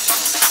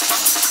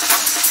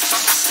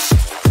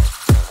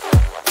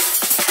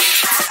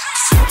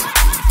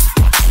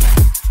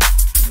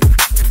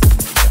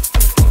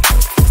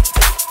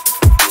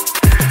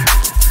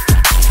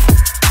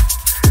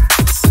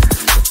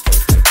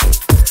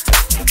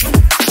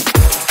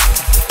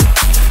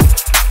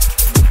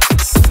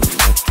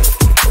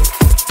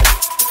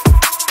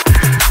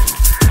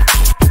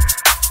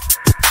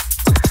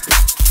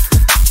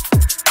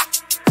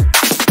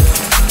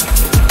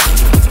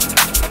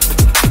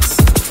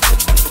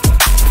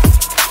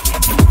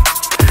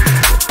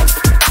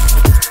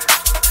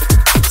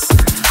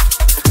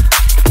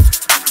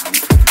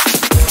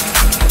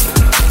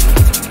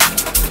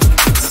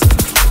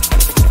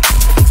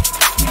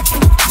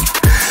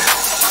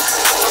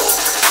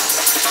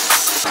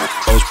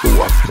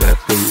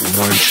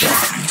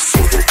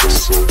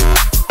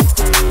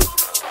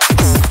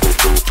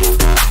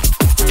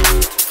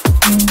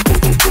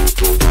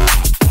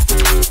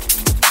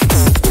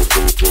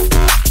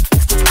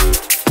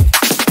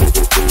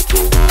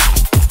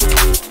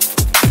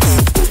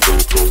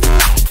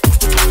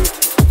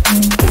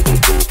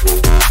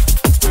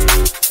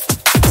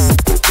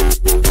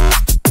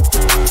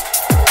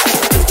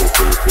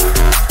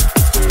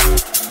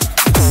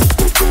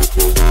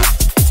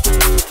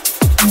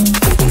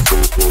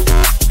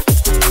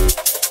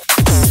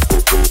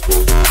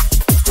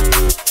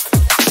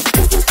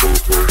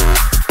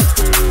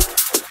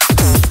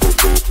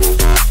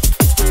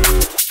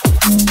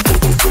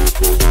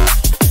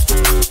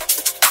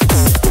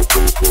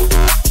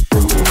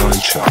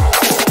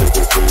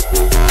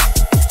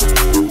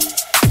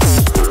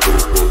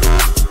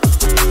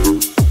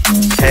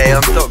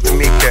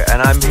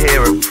 and I'm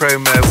here at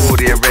Promo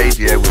Audio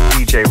Radio with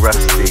DJ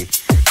Rusty.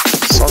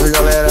 Salve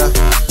galera,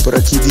 por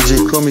aqui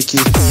DJ Comic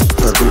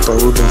da dupla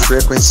Urban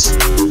Frequency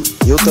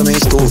e eu também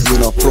estou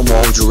ouvindo a Promo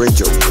Audio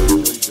Radio.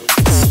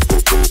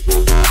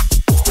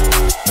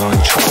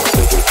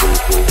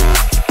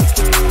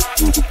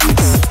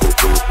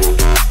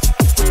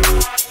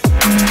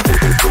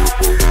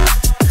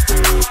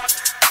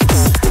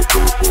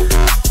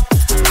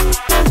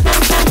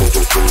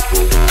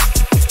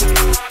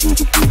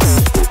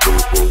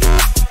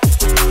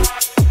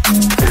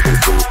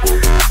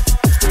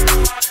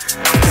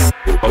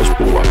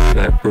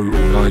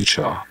 Brutal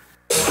nature.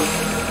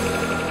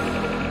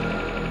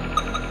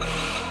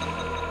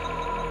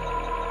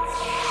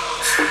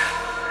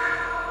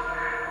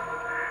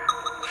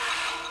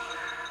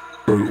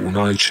 Brutal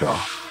nature.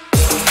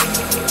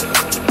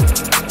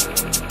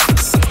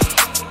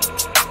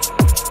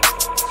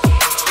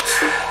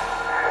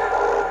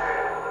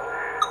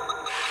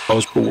 I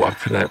was brought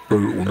up in that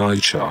brutal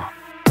nature.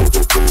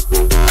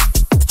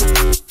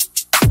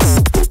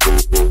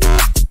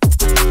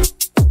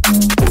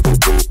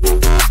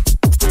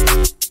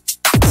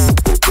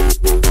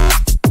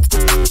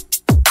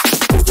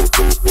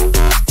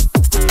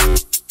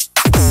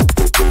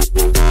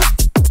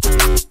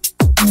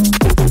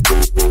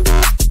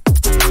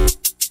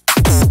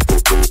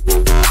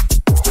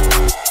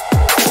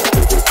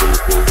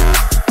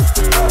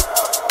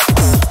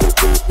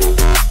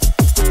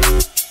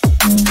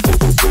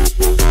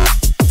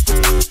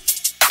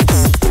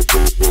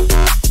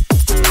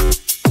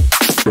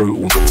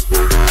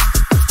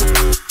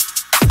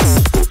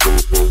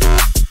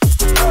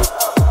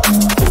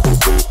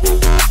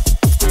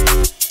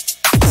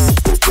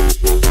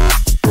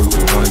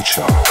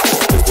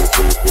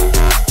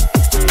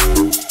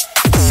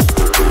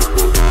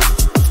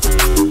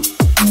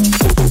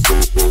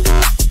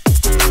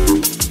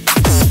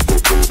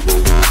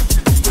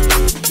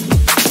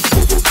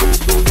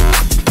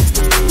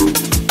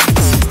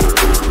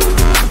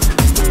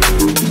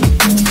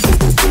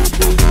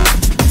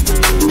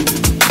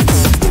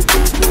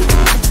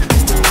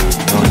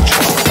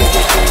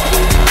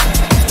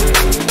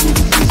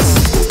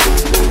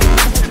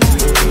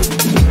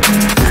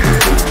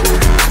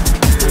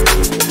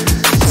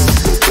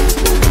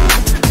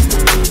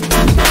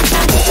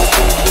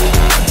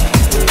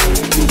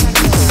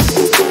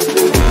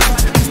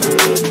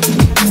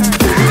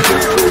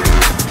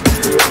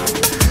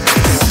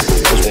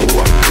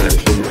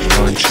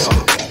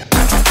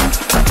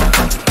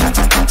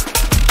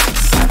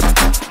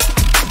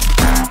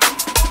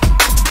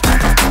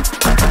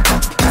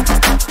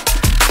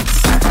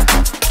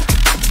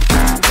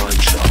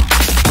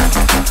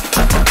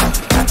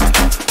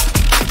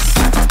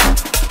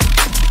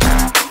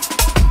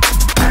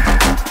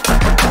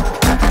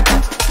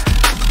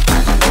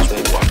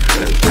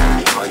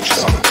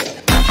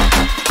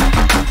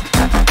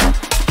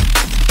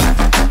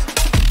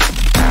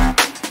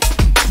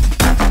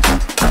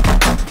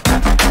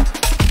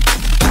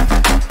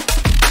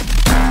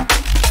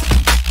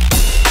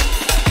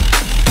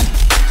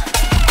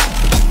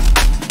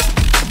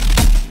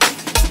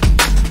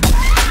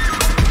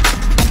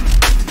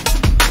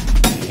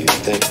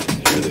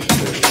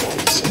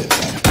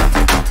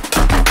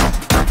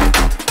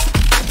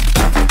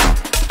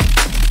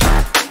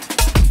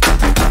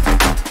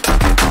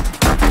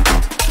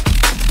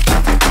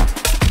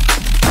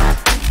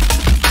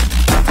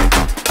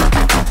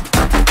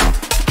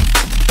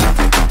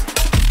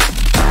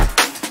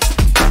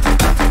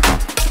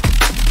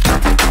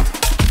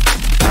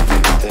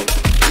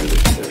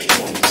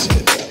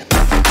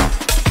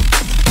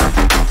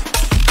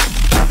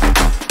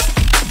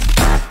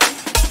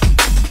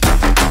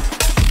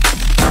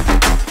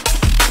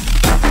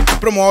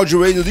 Promo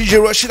Audio Radio, DJ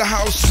Rush da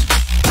House,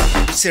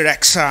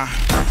 Serexa,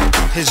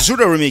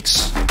 Resura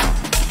Remix.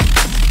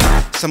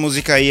 Essa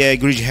música aí é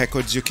Grid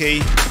Records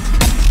UK.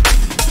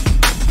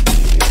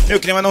 Eu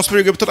queria mandar um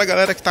super pra toda a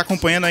galera que tá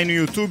acompanhando aí no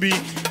YouTube,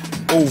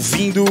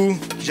 ouvindo,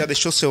 que já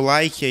deixou seu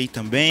like aí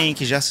também,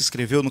 que já se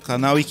inscreveu no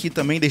canal e que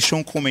também deixou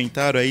um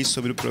comentário aí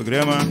sobre o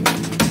programa.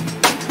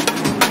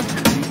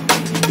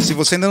 Se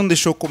você ainda não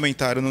deixou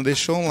comentário, não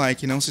deixou um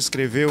like, não se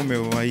inscreveu,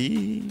 meu,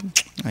 aí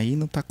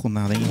não tá com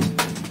nada, hein?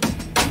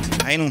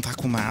 Aí não tá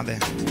com nada.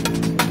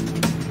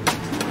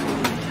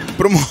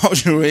 Promo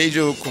Audio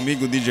Radio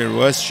comigo, DJ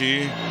Rust.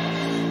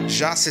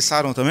 Já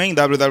acessaram também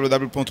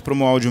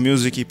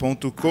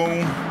www.promoaudiomusic.com.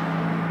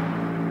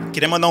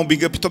 Queria mandar um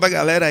big up pra toda a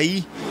galera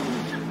aí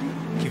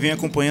que vem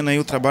acompanhando aí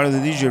o trabalho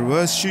do DJ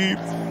Rust.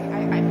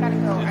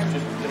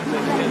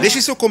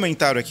 Deixe seu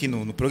comentário aqui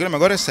no programa,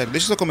 agora é sério.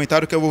 Deixe seu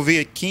comentário que eu vou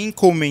ver quem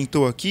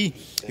comentou aqui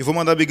e vou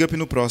mandar big up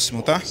no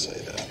próximo, tá?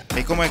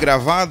 Aí como é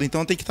gravado,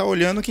 então tem que estar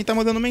olhando quem tá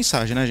mandando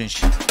mensagem, né,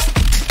 gente?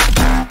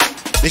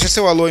 Deixa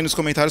seu alô aí nos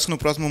comentários que no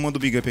próximo eu mando o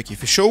big up aqui.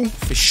 Fechou?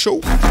 Fechou?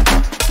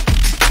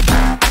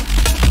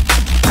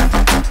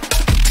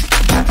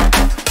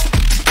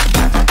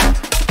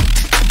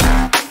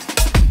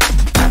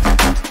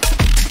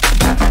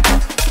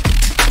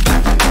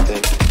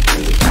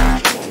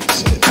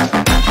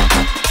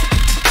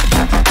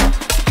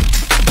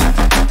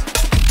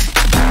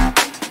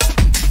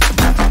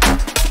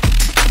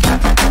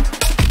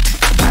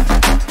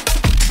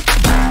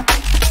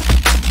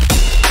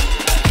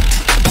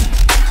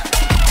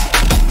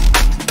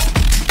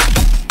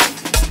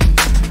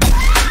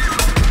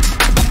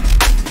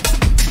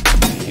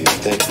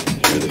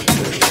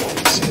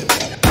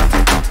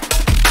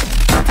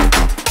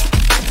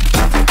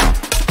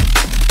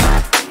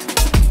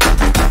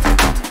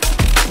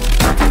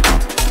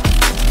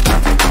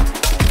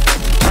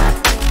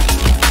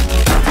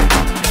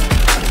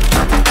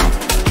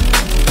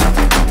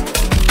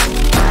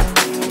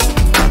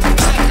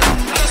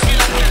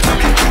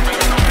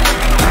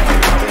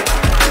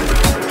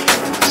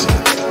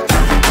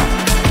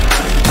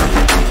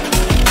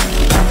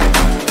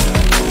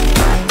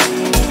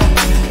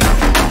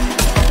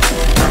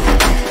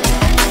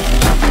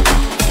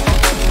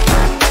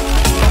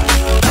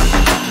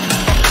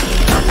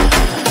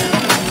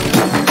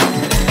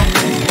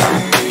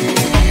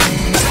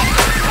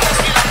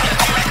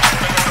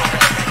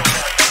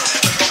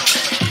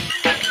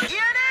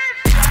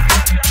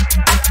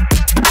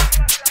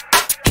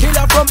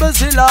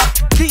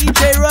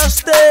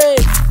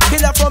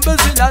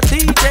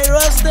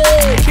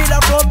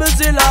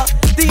 Brazilla,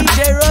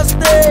 DJ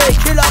Rusty,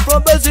 killer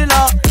from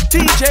Brazilla,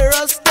 DJ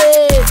Rusty.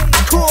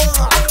 Cool,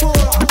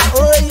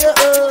 oh yeah.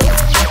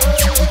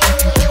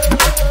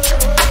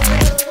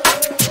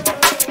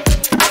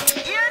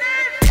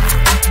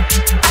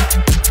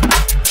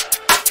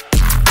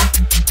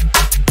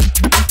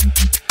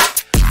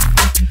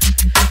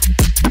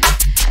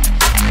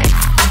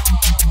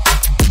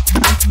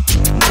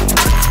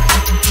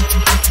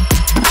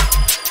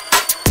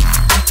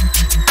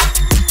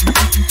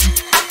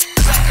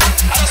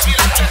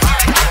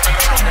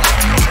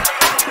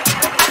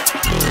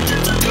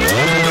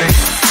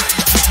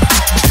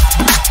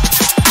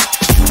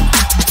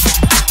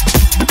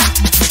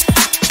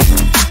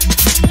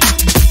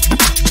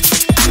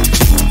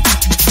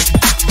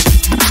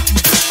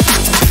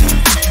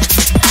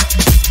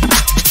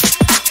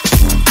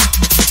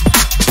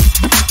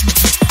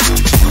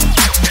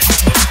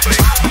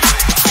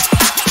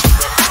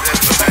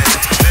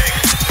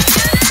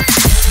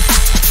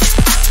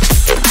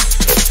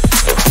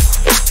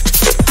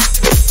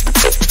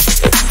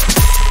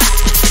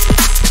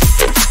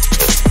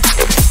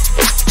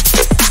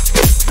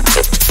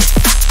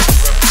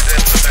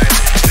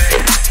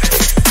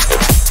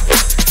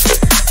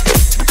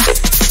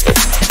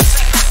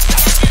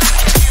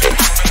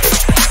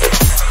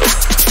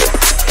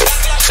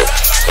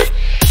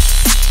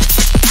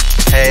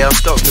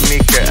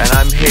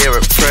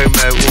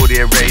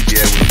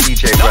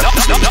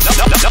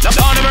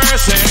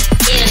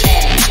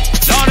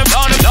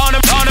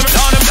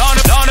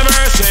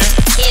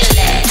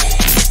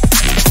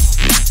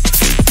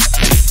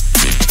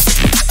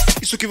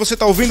 Você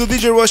tá ouvindo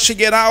DJ Rush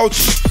Get Out.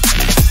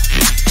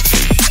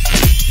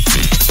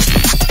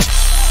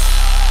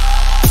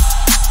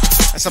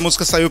 Essa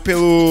música saiu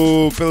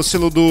pelo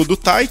selo do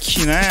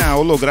Taik, né? A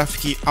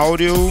Holographic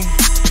Audio.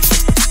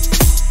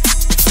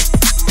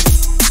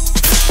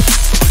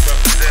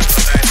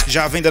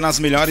 Já à venda nas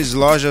melhores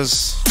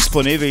lojas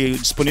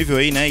disponível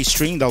aí, né?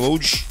 Stream,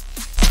 download.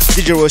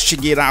 DJ Rush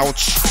Get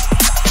Out.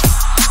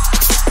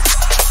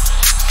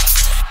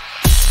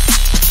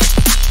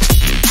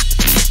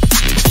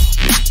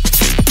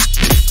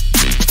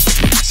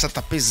 Essa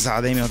tá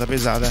pesada, hein, meu? Tá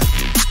pesada.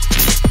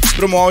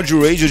 Promo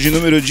Audio Radio de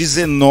número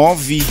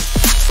 19.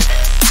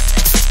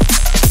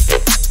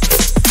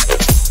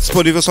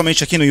 Disponível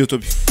somente aqui no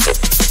YouTube.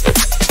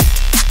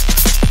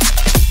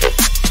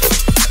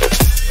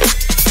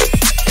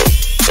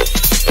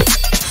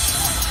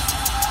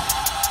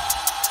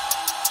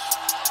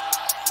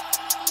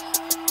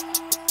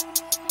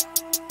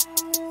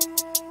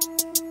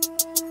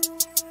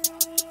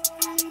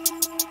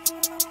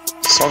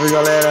 Salve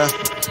galera,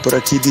 por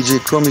aqui DJ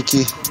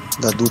Chromic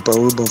da dupla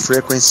Urban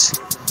Frequency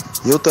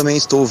e eu também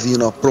estou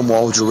ouvindo a Promo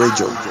Audio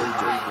Radio.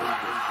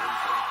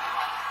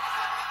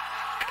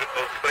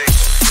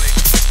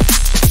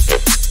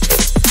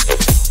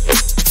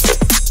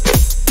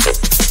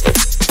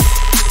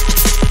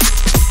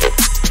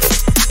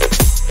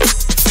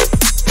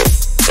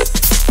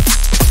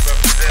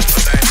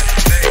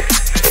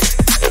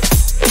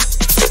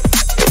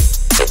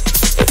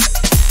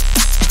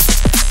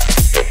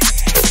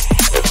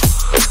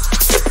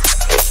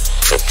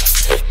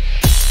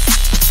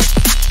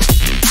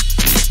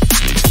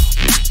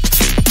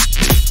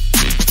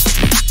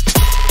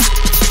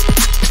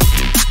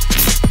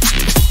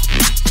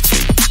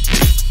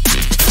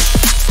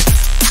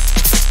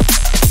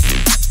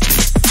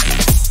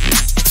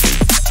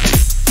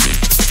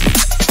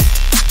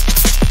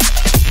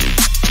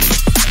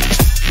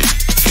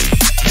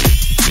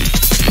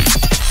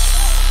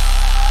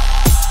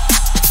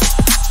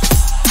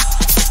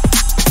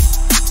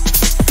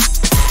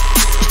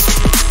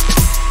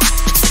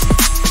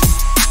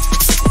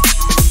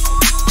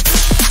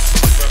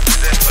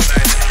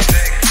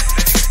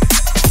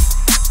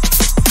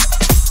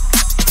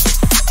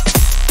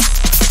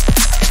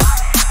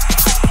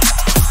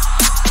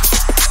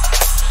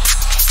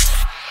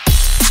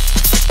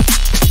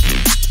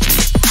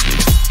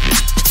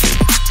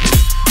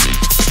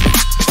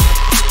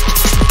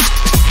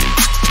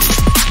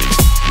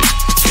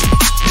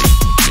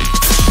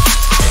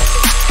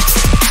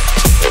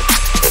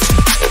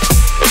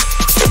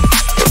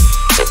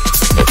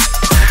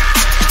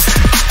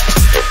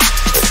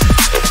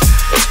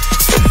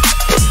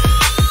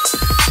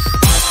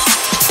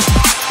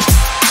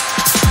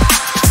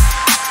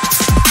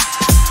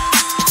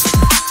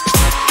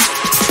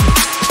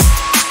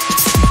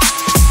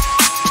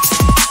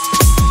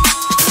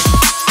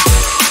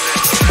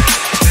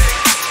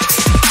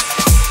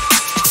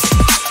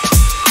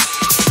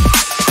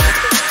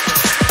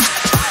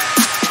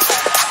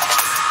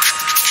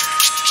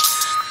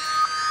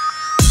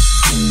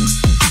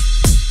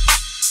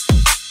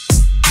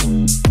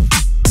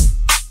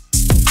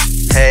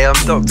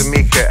 Dr.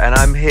 Mika and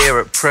I'm here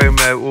at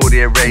Promo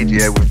Audio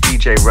Radio with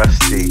DJ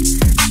Rusty.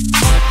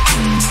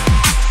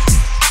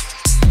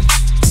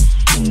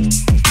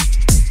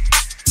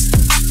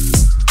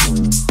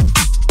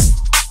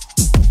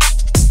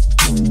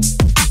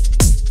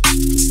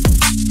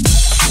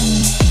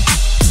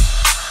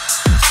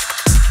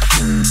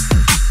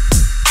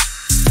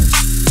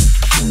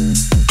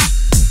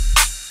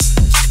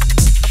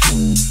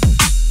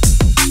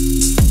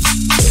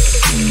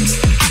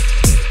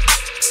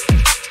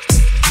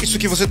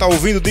 que você tá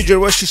ouvindo, DJ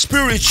Rush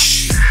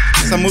Spirit.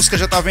 Essa música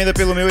já tá à venda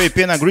pelo meu EP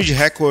na Grid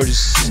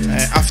Records,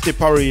 After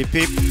Power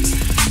EP.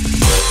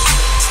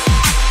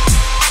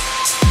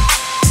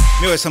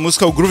 Meu, essa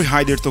música o Groove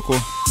Rider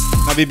tocou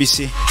na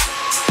BBC.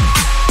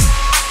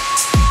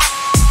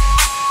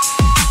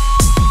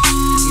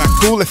 Na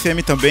Cool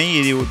FM também,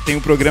 ele tem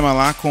um programa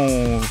lá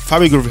com o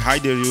Fábio Groove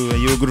Rider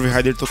e o Groove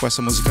Rider tocou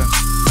essa música.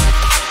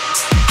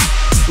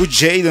 O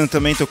Jaden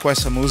também tocou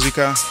essa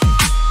música.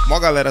 Mó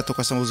galera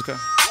tocou essa música.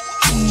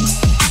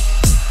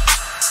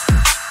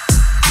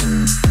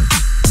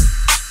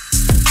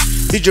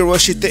 DJ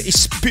Rush The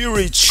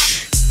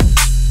Spirit,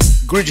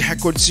 Grid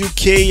Records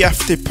UK,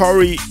 After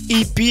Power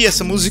EP.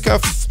 Essa música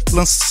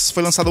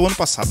foi lançada o ano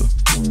passado.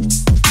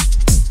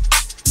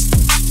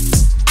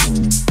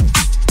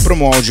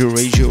 Promo Audio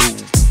Radio.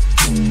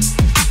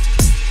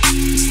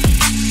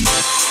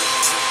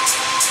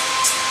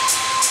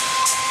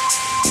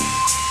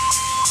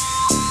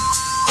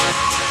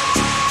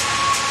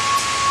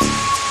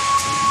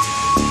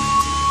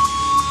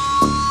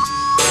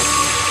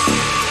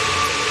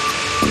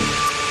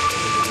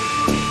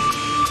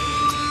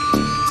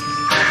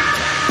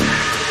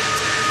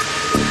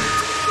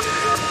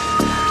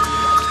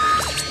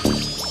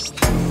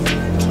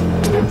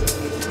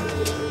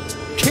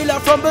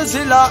 From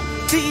Brazilla,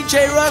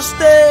 DJ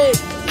Rusty.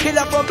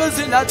 Killer from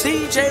Brazilla,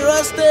 DJ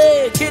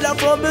Rusty. Killer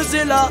from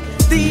Brazilla,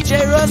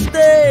 DJ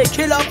Rusty.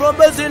 Killer from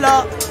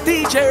Brazilla,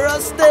 DJ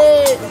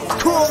Rusty.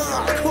 Cool,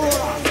 cool,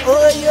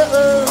 oh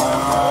yeah.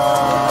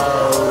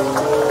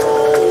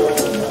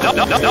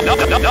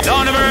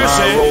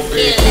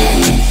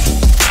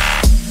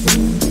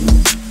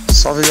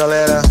 Salve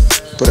galera,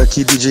 por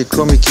aqui DJ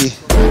Chromic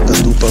da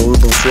dupla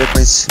Urban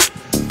Frequency.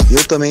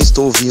 Eu também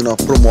estou ouvindo a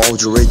Promo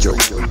Audio Radio.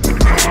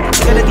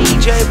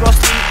 DJ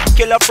Rusty,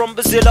 killer from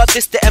Brazil.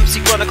 This the MC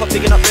Chronic, I'm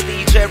picking up the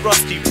DJ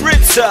Rusty.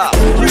 Rinsa,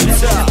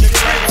 rinsa,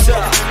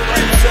 rinsa,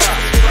 rinsa,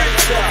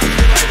 rinsa,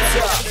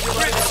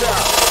 rinsa,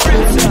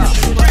 rinsa.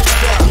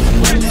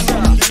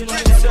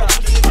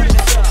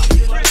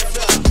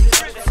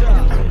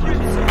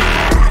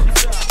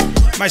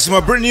 Mais uma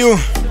brand new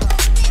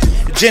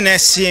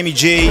Genesis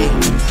MJ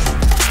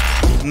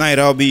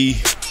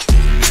Nairobi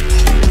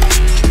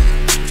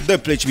The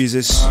Plate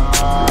Business.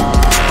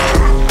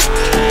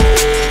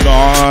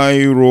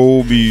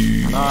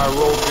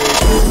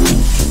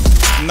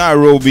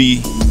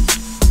 Nairobi.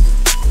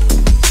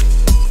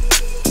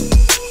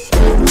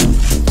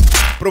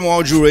 Promo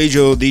Audio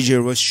Radio, DJ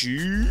Rush.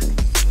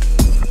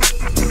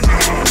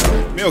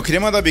 Meu, eu queria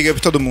mandar big up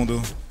pra todo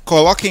mundo.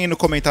 Coloquem aí no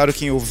comentário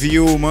quem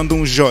ouviu, manda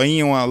um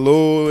joinha, um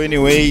alô,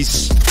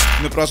 anyways.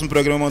 No próximo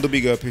programa eu mando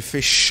big up.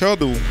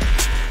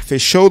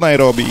 Fechou,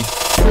 Nairobi.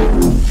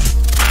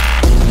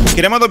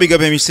 Queria mandar big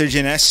up a Mr.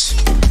 Genesis,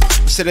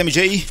 Mr.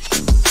 MJ.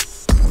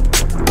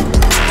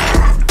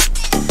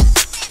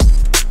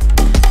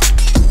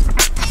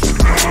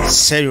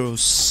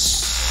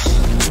 Serious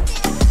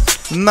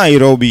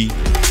Nairobi.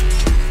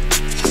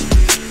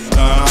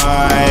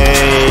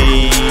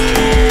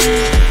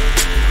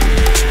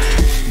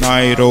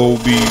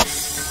 Nairobi.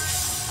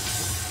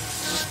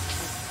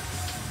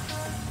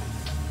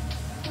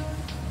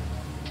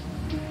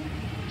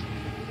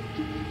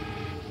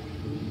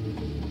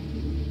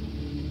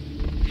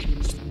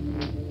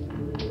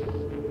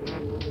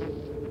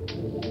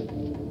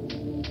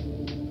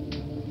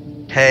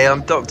 Hey,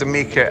 I'm Dr.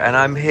 Mika and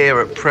I'm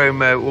here at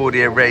Promo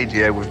Audio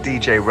Radio with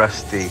DJ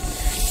Rusty.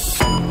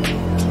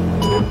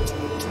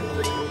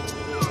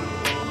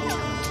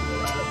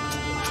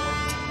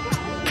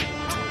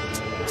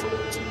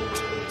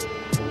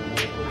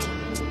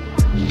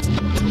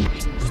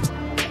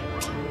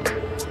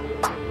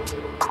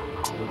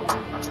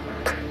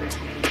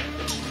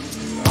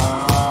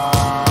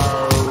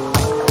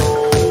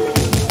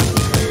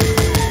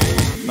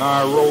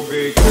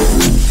 Nairobi.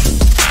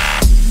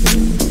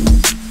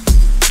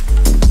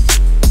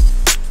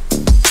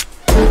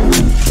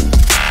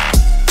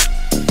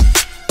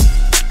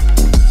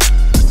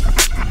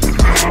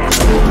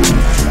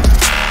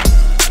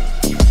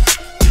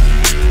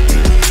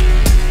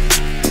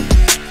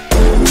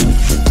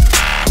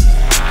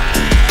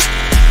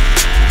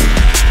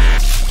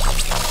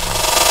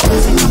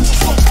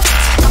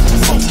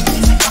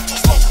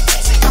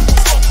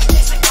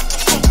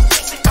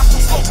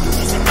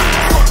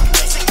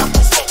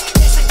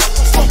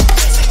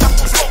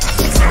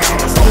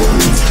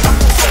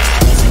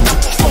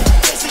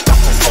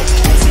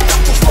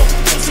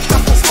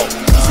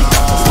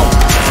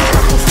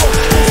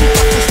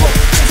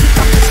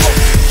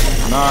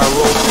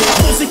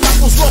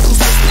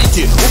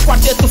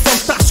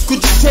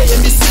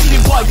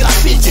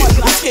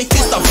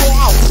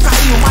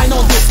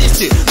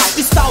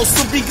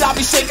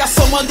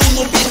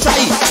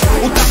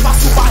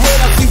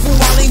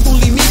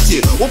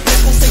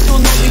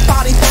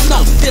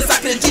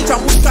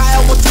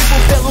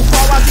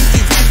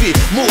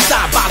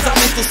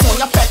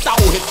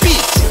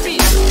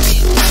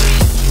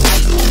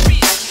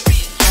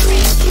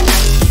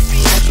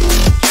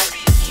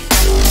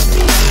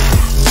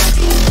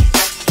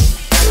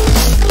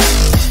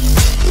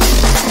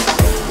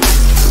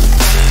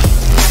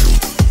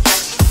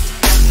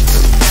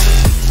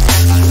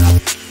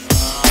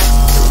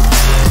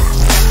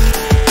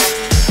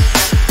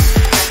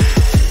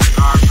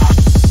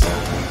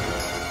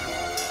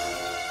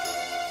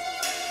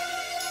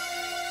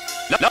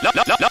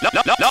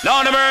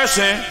 Lord of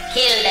mercy.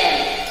 Kill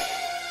them.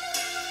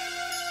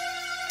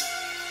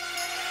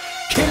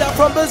 Killer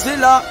from Brazil,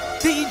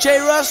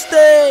 DJ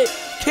Rusty.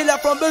 Killer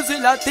from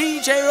Brazil,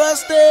 DJ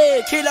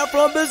Rusty. Killer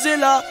from Brazil,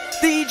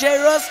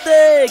 DJ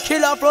Rusty.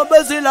 Killer from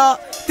Brazil,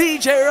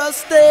 DJ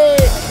Rusty.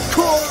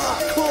 Cool,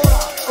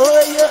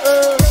 oh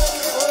yeah.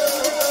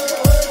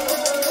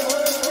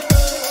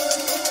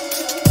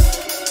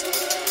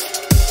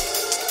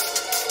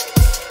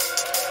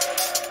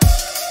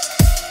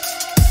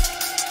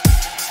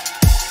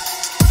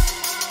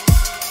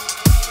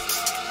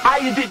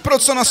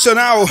 Produção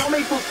nacional.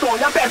 Aumenta o som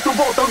e aperta o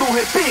botão do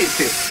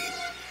repeat.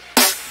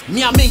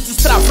 Minha mente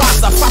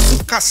extravasa,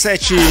 faço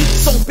cassete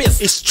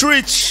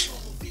Street.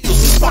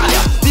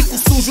 Fico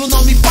sujo,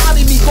 não me para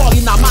e me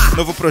engole na mar.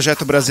 Novo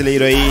projeto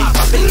brasileiro aí,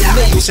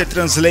 Mr.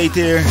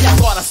 Translator. E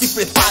agora se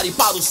prepare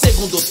para o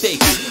segundo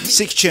take.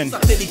 Siction.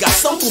 Ter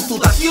ligação com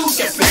tudo aquilo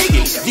que é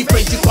fake. De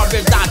frente com a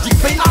verdade,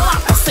 bem na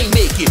lata sem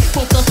make.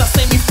 Com tanta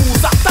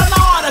semifusa, tá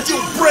na hora de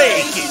um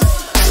break.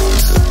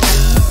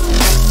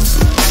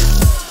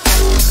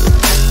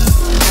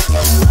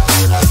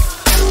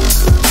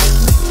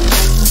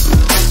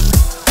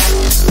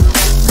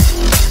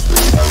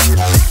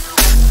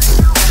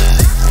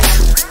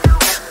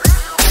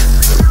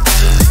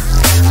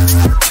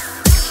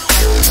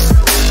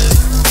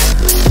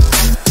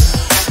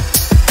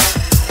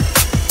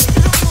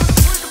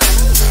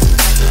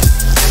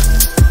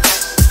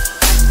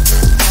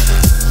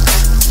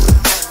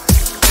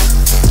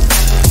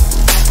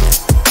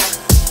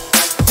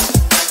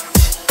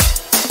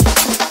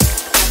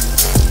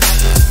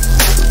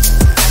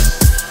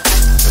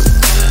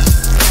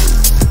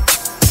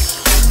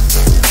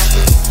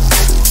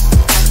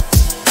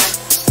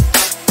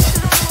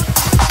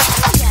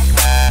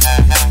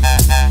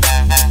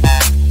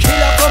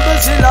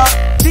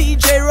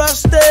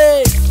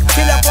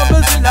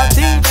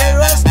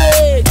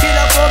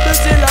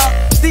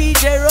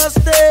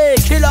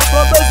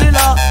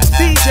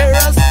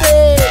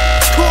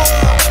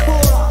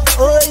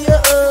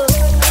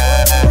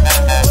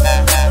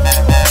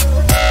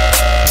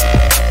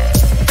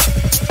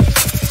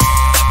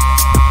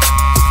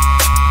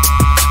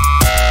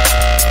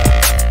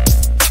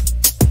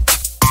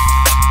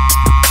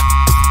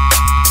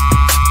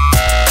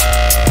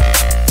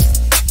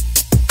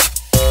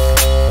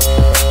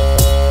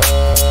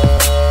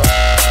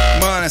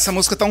 Essa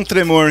música tá um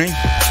tremor, hein?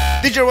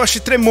 DJ Rush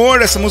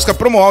Tremor, essa música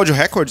Promo Audio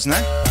Records,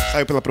 né?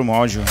 Saiu pela Promo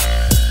Audio.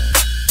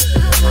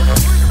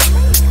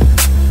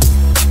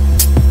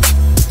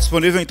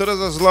 Disponível em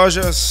todas as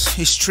lojas,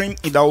 stream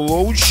e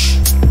download.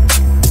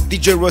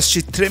 DJ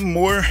Rush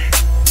Tremor.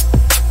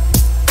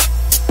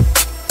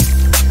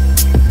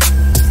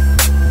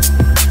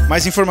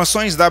 Mais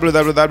informações,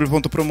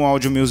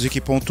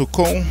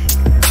 www.promoaudiomusic.com.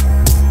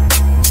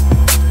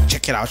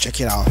 Check it out,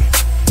 check it out.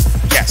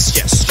 Yes,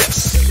 yes,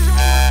 yes.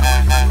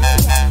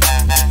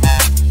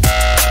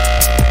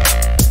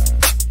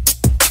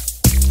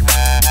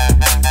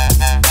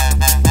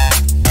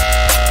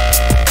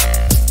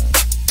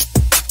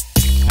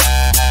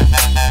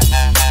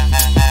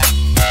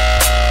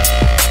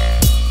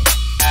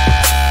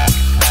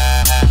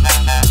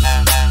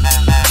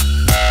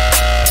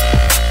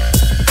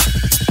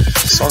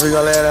 Salve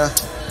galera,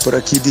 por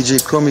aqui DJ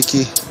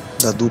Chromic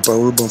da dupla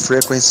Urban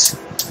Frequency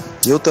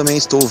e eu também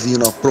estou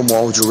ouvindo a Promo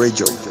Audio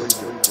Radio.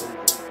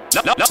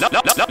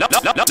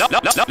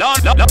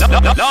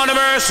 Lord of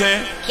mercy.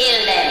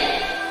 Kill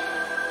them.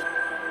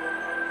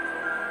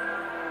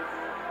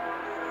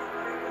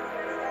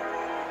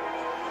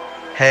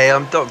 Hey,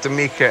 I'm Dr.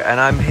 Mika and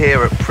I'm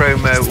here at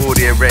Promo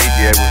Audio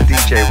Radio with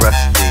DJ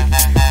Rusty.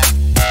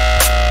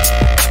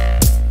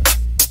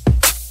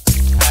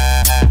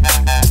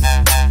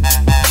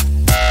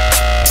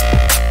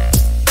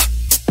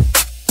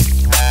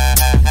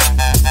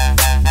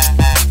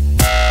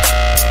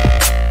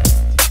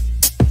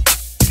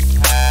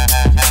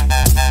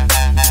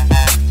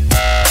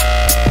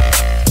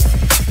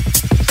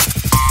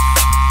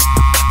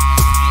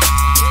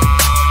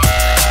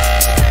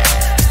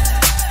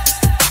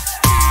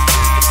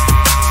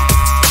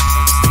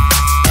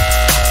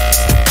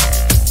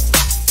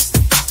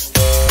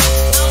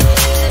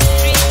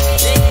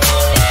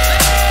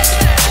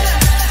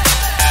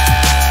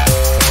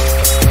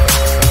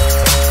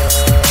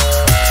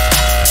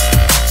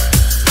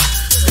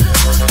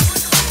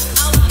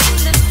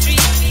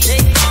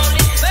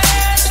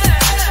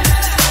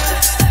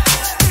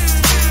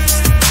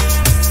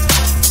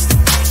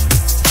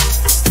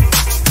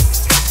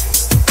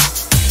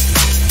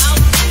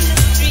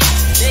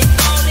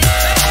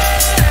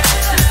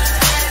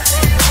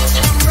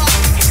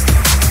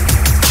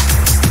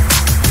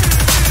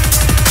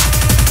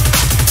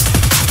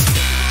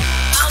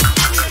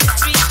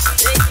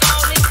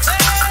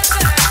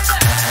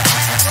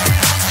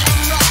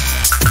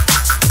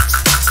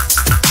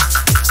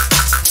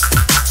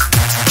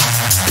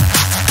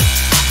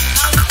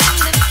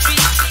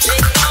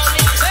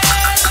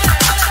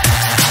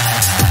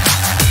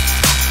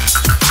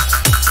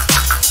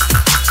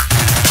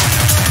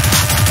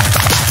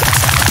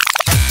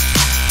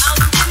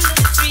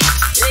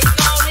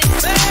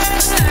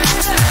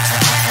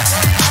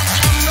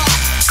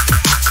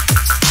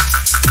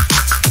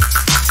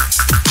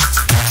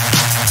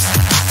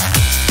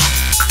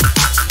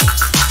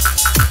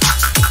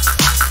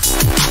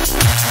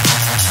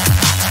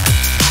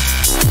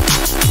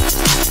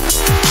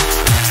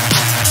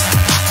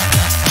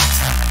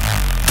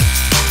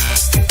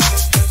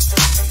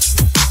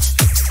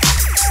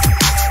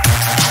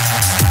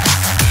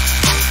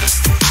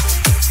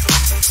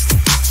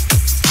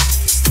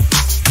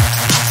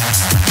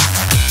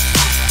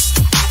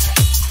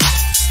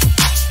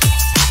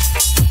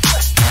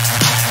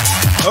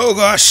 Oh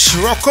gosh,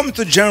 welcome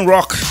to Jam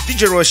Rock,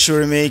 DJ Rush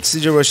Remix,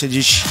 DJ Rush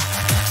Edition.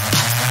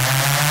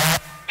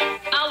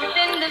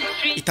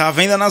 E tá à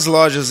venda nas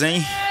lojas,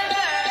 hein?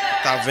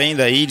 Tá à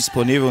venda aí,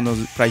 disponível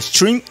pra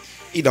stream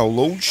e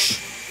download.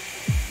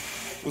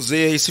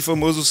 Usei esse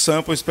famoso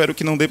sample, espero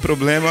que não dê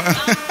problema.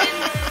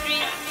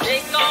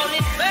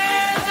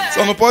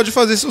 Só não pode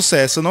fazer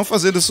sucesso, não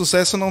fazendo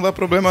sucesso não dá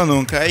problema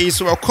nunca. É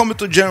isso, welcome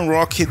to Jam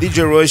Rock,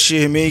 DJ Rush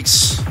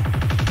Remix.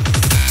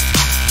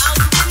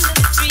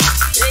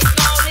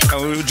 É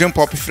o jam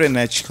pop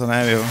frenético,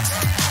 né, meu?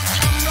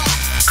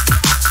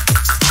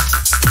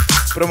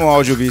 Promo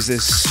Audio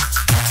Business.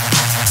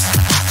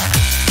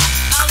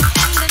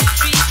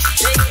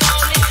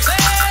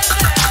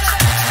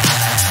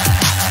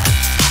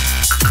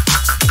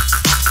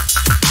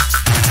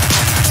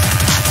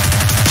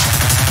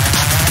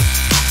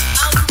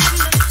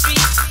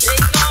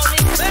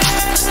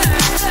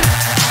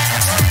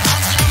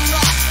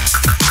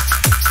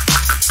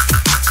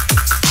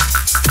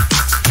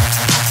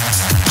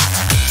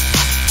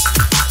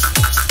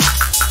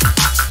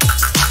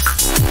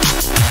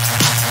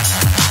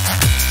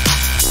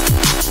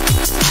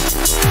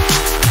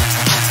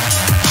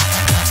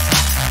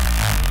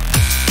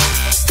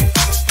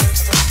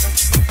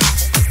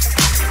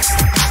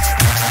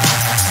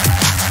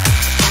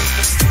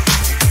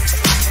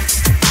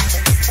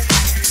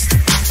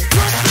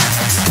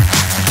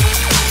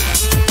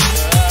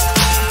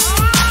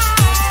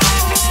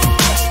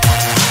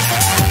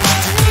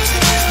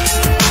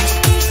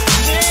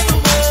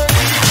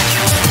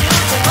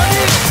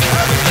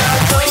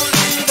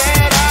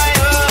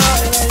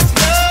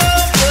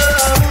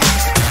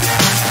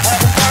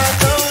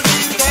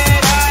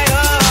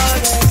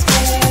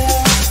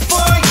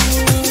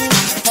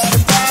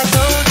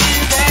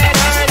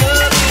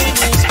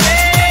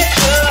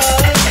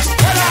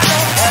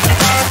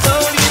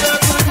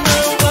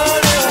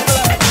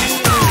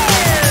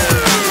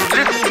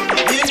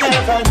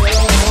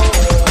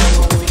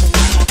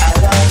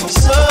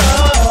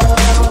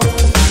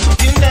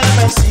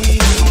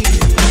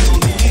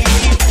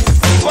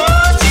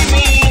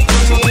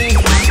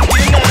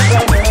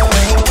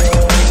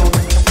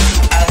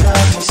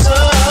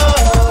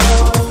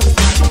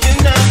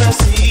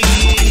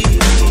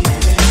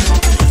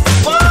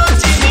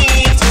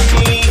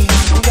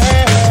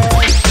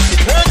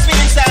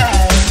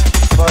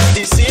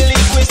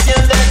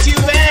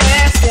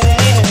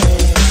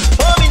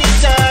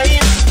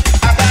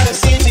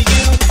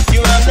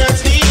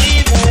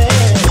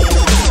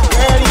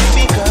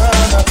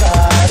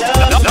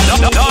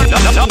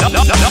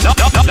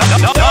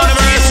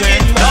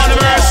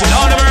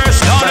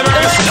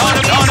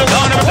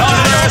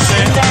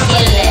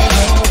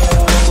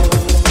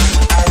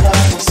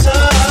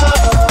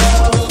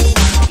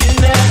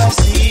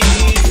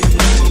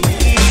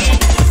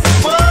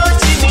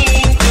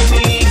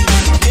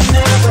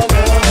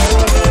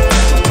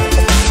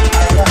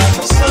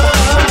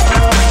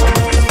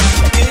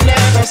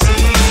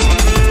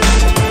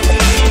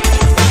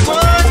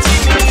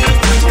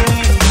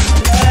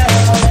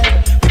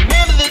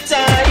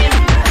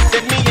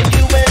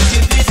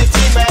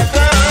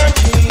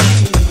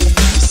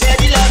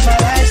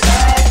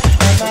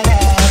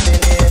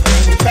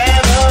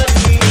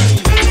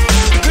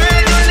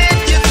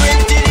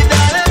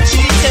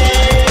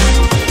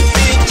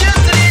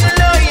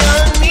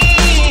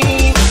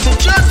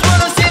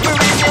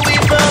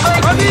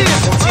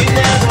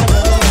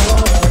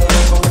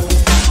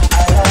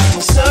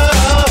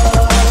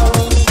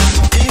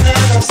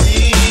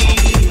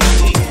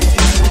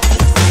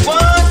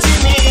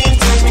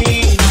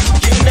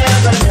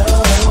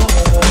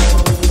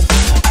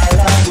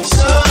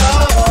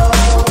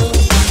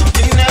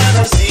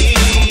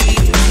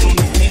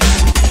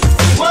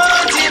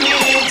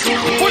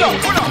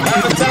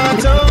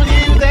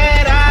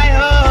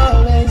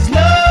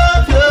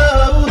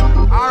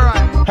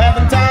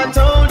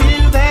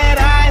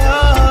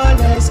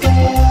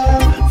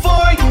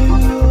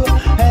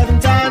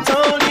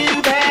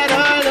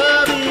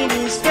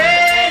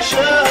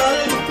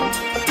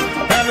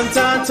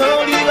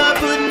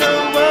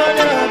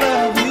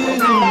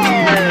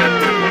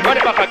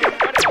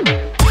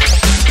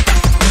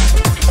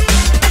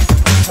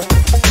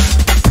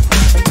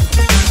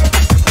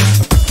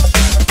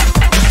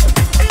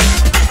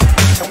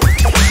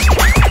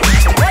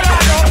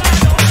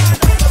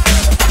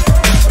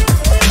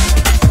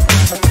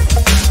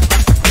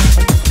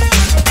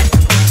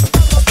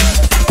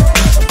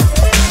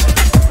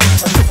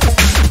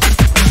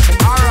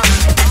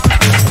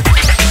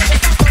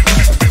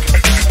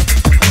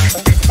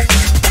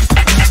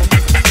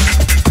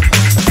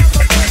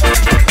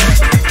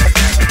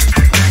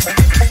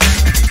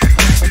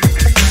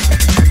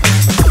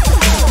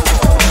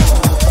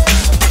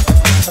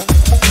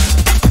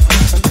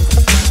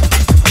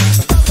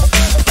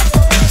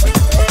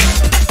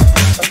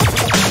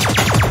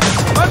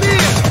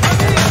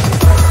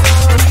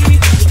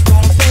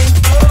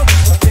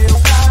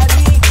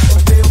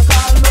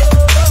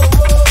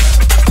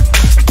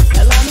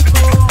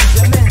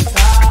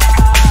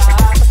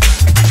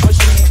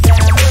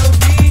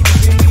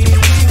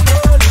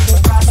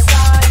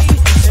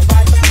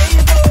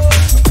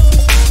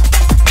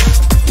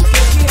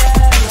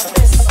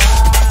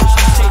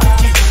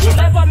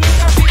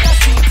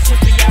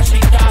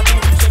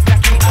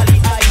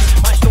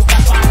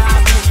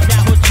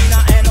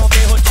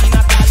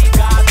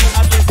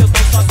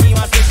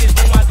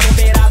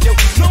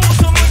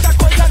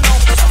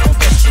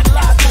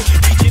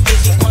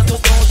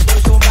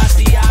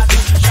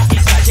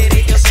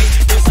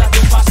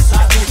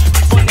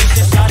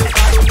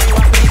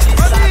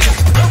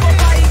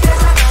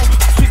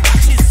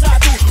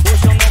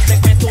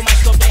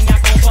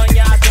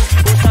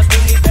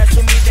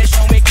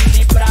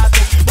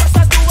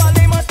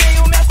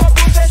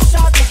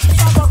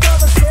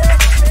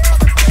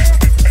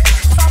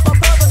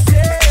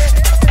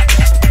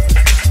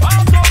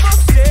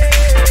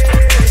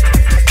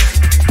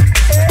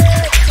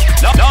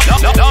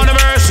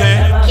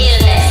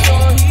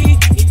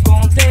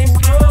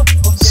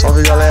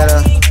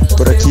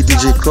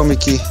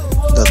 Chromic,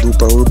 da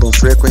dupla Urban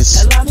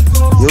Frequency,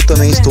 e eu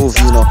também estou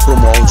ouvindo a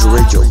Promo Audio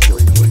Radio.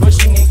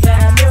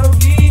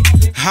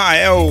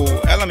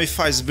 Ela me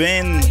faz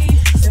bem,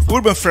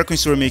 Urban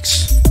Frequency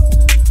Remix.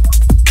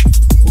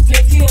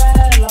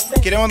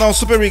 Queria mandar um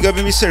super big up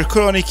Mr.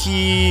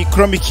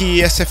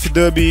 Chromic SF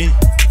Dub,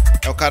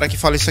 é o cara que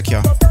fala isso aqui,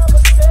 ó.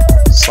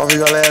 Salve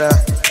galera,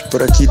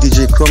 por aqui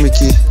DJ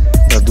Chromic,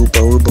 da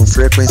dupla Urban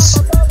Frequency,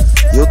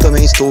 e eu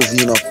também estou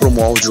ouvindo a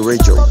Promo Audio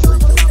Radio.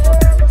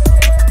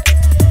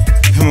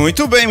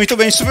 Muito bem,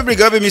 super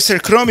big up Mr.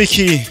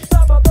 Chromic.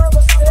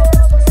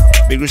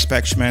 Big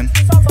respect, man.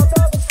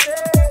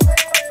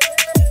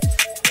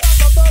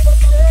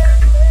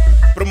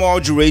 Promo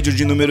Audio Radio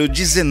de número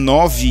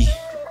 19.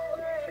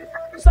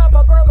 Só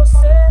falta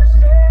você.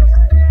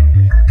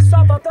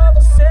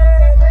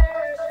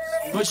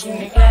 Hoje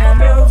ninguém quer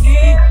me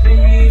ouvir,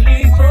 me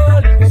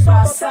ligou, ninguém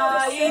passa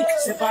aí.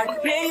 Cê vai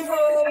bem, vou.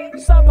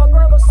 Só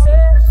falta você.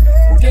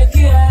 O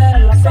que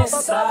ela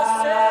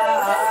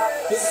pensar?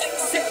 Eu sei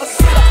que cê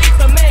precisa aqui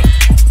também.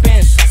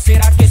 Pensa,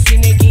 será que esse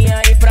neguinho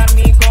aí pra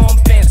mim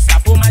compensa?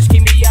 Por mais que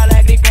me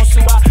alegre com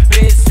sua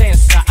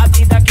presença, a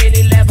vida que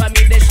ele leva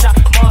me deixa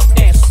mó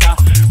tensa.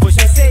 Pois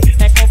eu sei,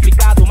 é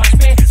complicado, mas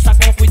pensa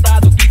com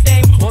cuidado que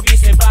tem.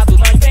 Observado,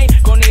 nós bem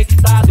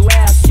conectado.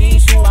 É assim,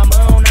 sua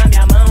mão na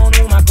minha mão,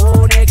 numa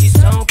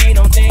conexão que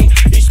não tem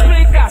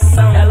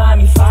explicação. Ela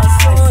me faz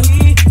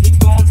sorrir e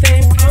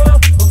contemplou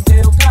o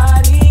teu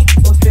carinho,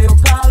 o teu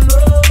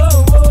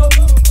calor.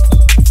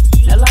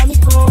 Ela me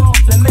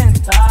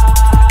complementa.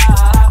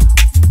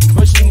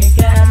 Hoje ninguém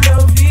quer me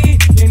ouvir,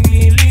 nem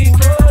me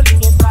ligou,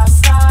 ninguém pra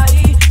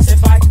sair. Cê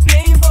vai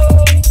bem,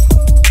 vou.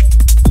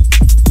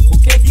 O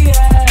que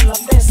ela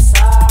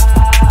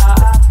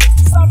pensar?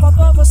 Só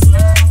faltou você.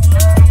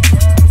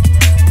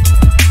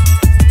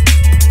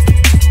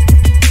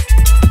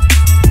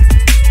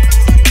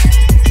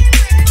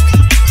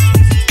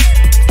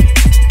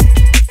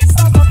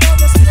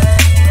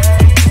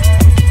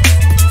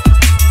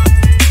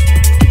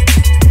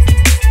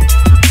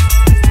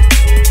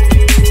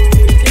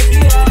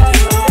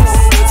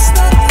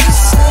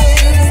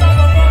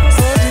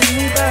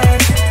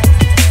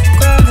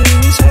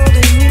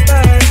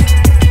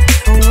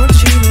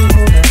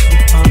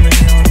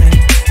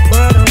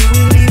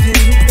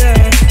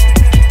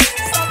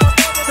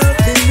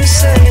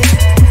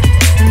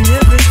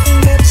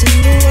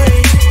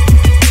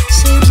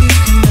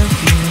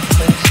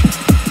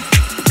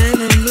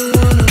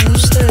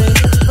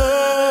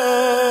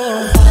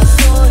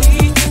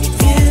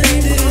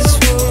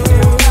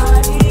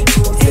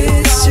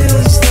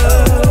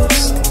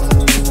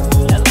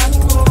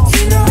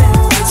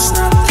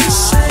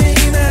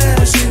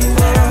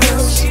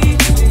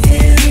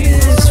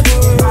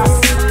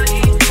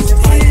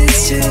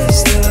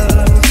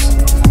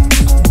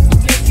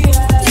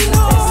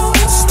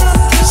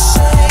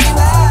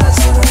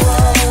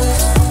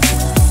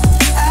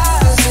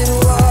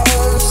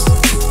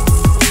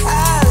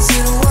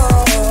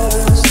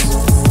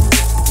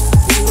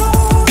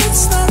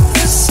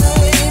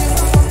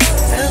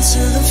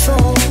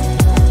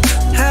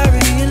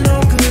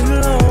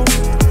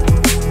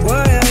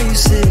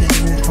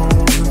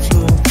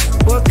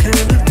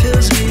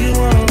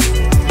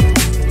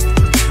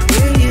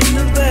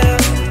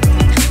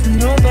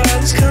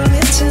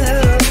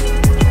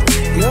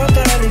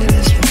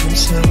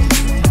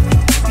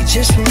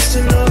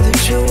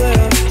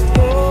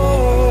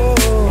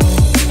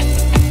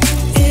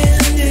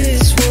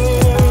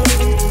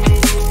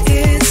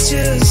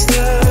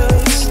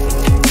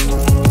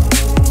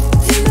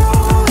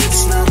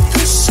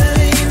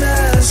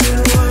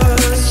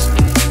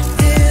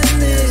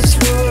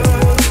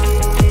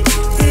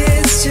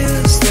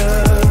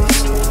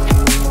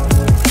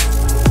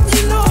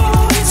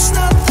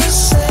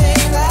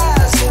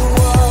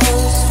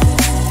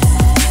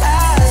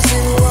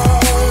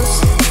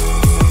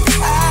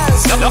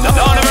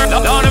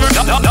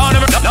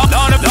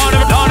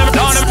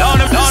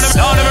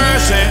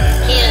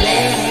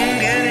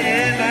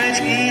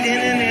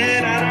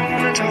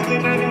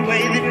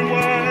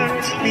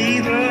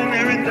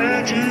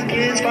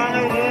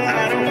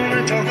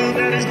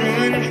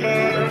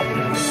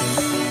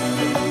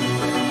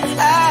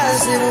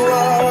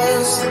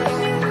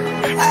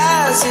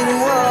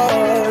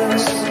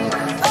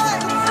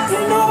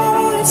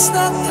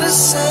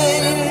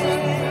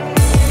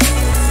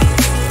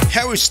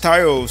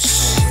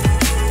 Styles,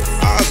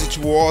 As It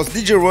Was,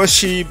 DJ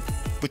Rush,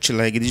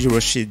 Bootleg, DJ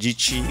Rush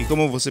Edit,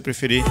 como você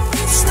preferir.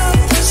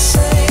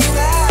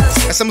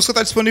 Essa música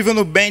está disponível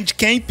no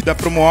Bandcamp da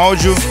Promo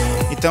Audio,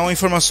 então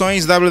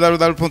informações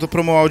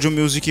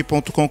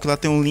www.promoaudiomusic.com, que lá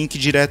tem um link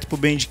direto pro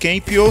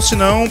Bandcamp, ou se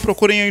não,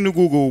 procurem aí no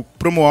Google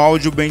Promo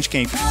Audio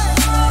Bandcamp.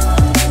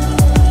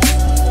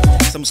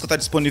 Essa música está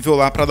disponível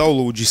lá para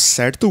download,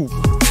 certo?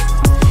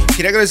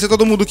 Queria agradecer a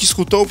todo mundo que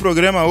escutou o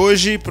programa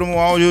hoje, Promo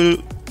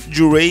Audio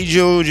de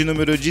Radio de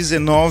número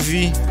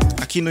 19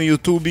 aqui no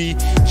YouTube.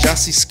 Já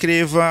se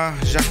inscreva,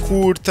 já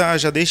curta,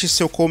 já deixe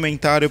seu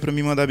comentário para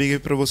me mandar big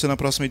para você na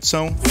próxima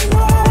edição.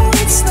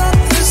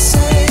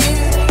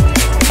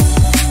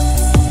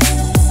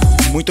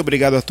 Muito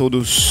obrigado a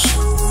todos.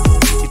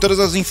 E todas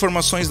as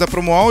informações da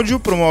Promo Áudio,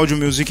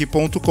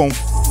 promoaudiomusic.com.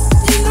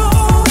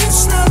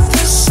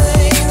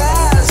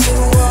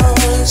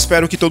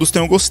 Espero que todos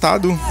tenham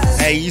gostado.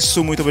 É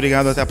isso, muito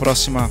obrigado, até a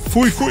próxima.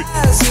 Fui!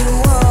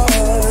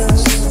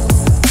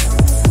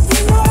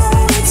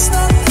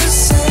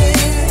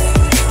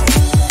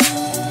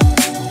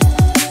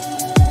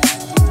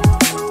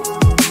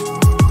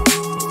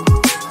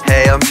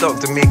 Hey, I'm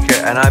Dr.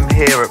 Mika and I'm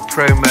here at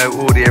Promo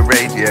Audio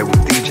Radio with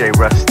DJ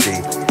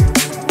Rusty.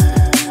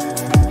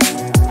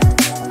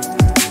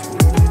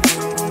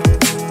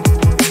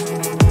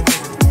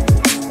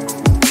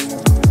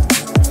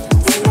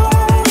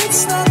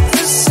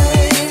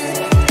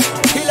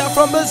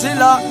 From Brazil,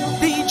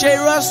 DJ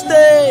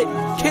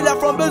Rusty. Killer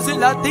from Brazil,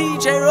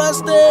 DJ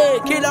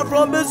Rusty. Killer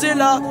from Brazil,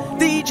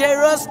 DJ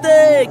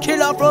Rusty.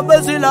 Killer from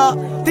Brazil,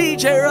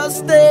 DJ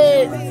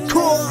Rusty.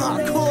 Cool.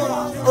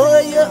 Oh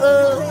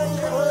yeah.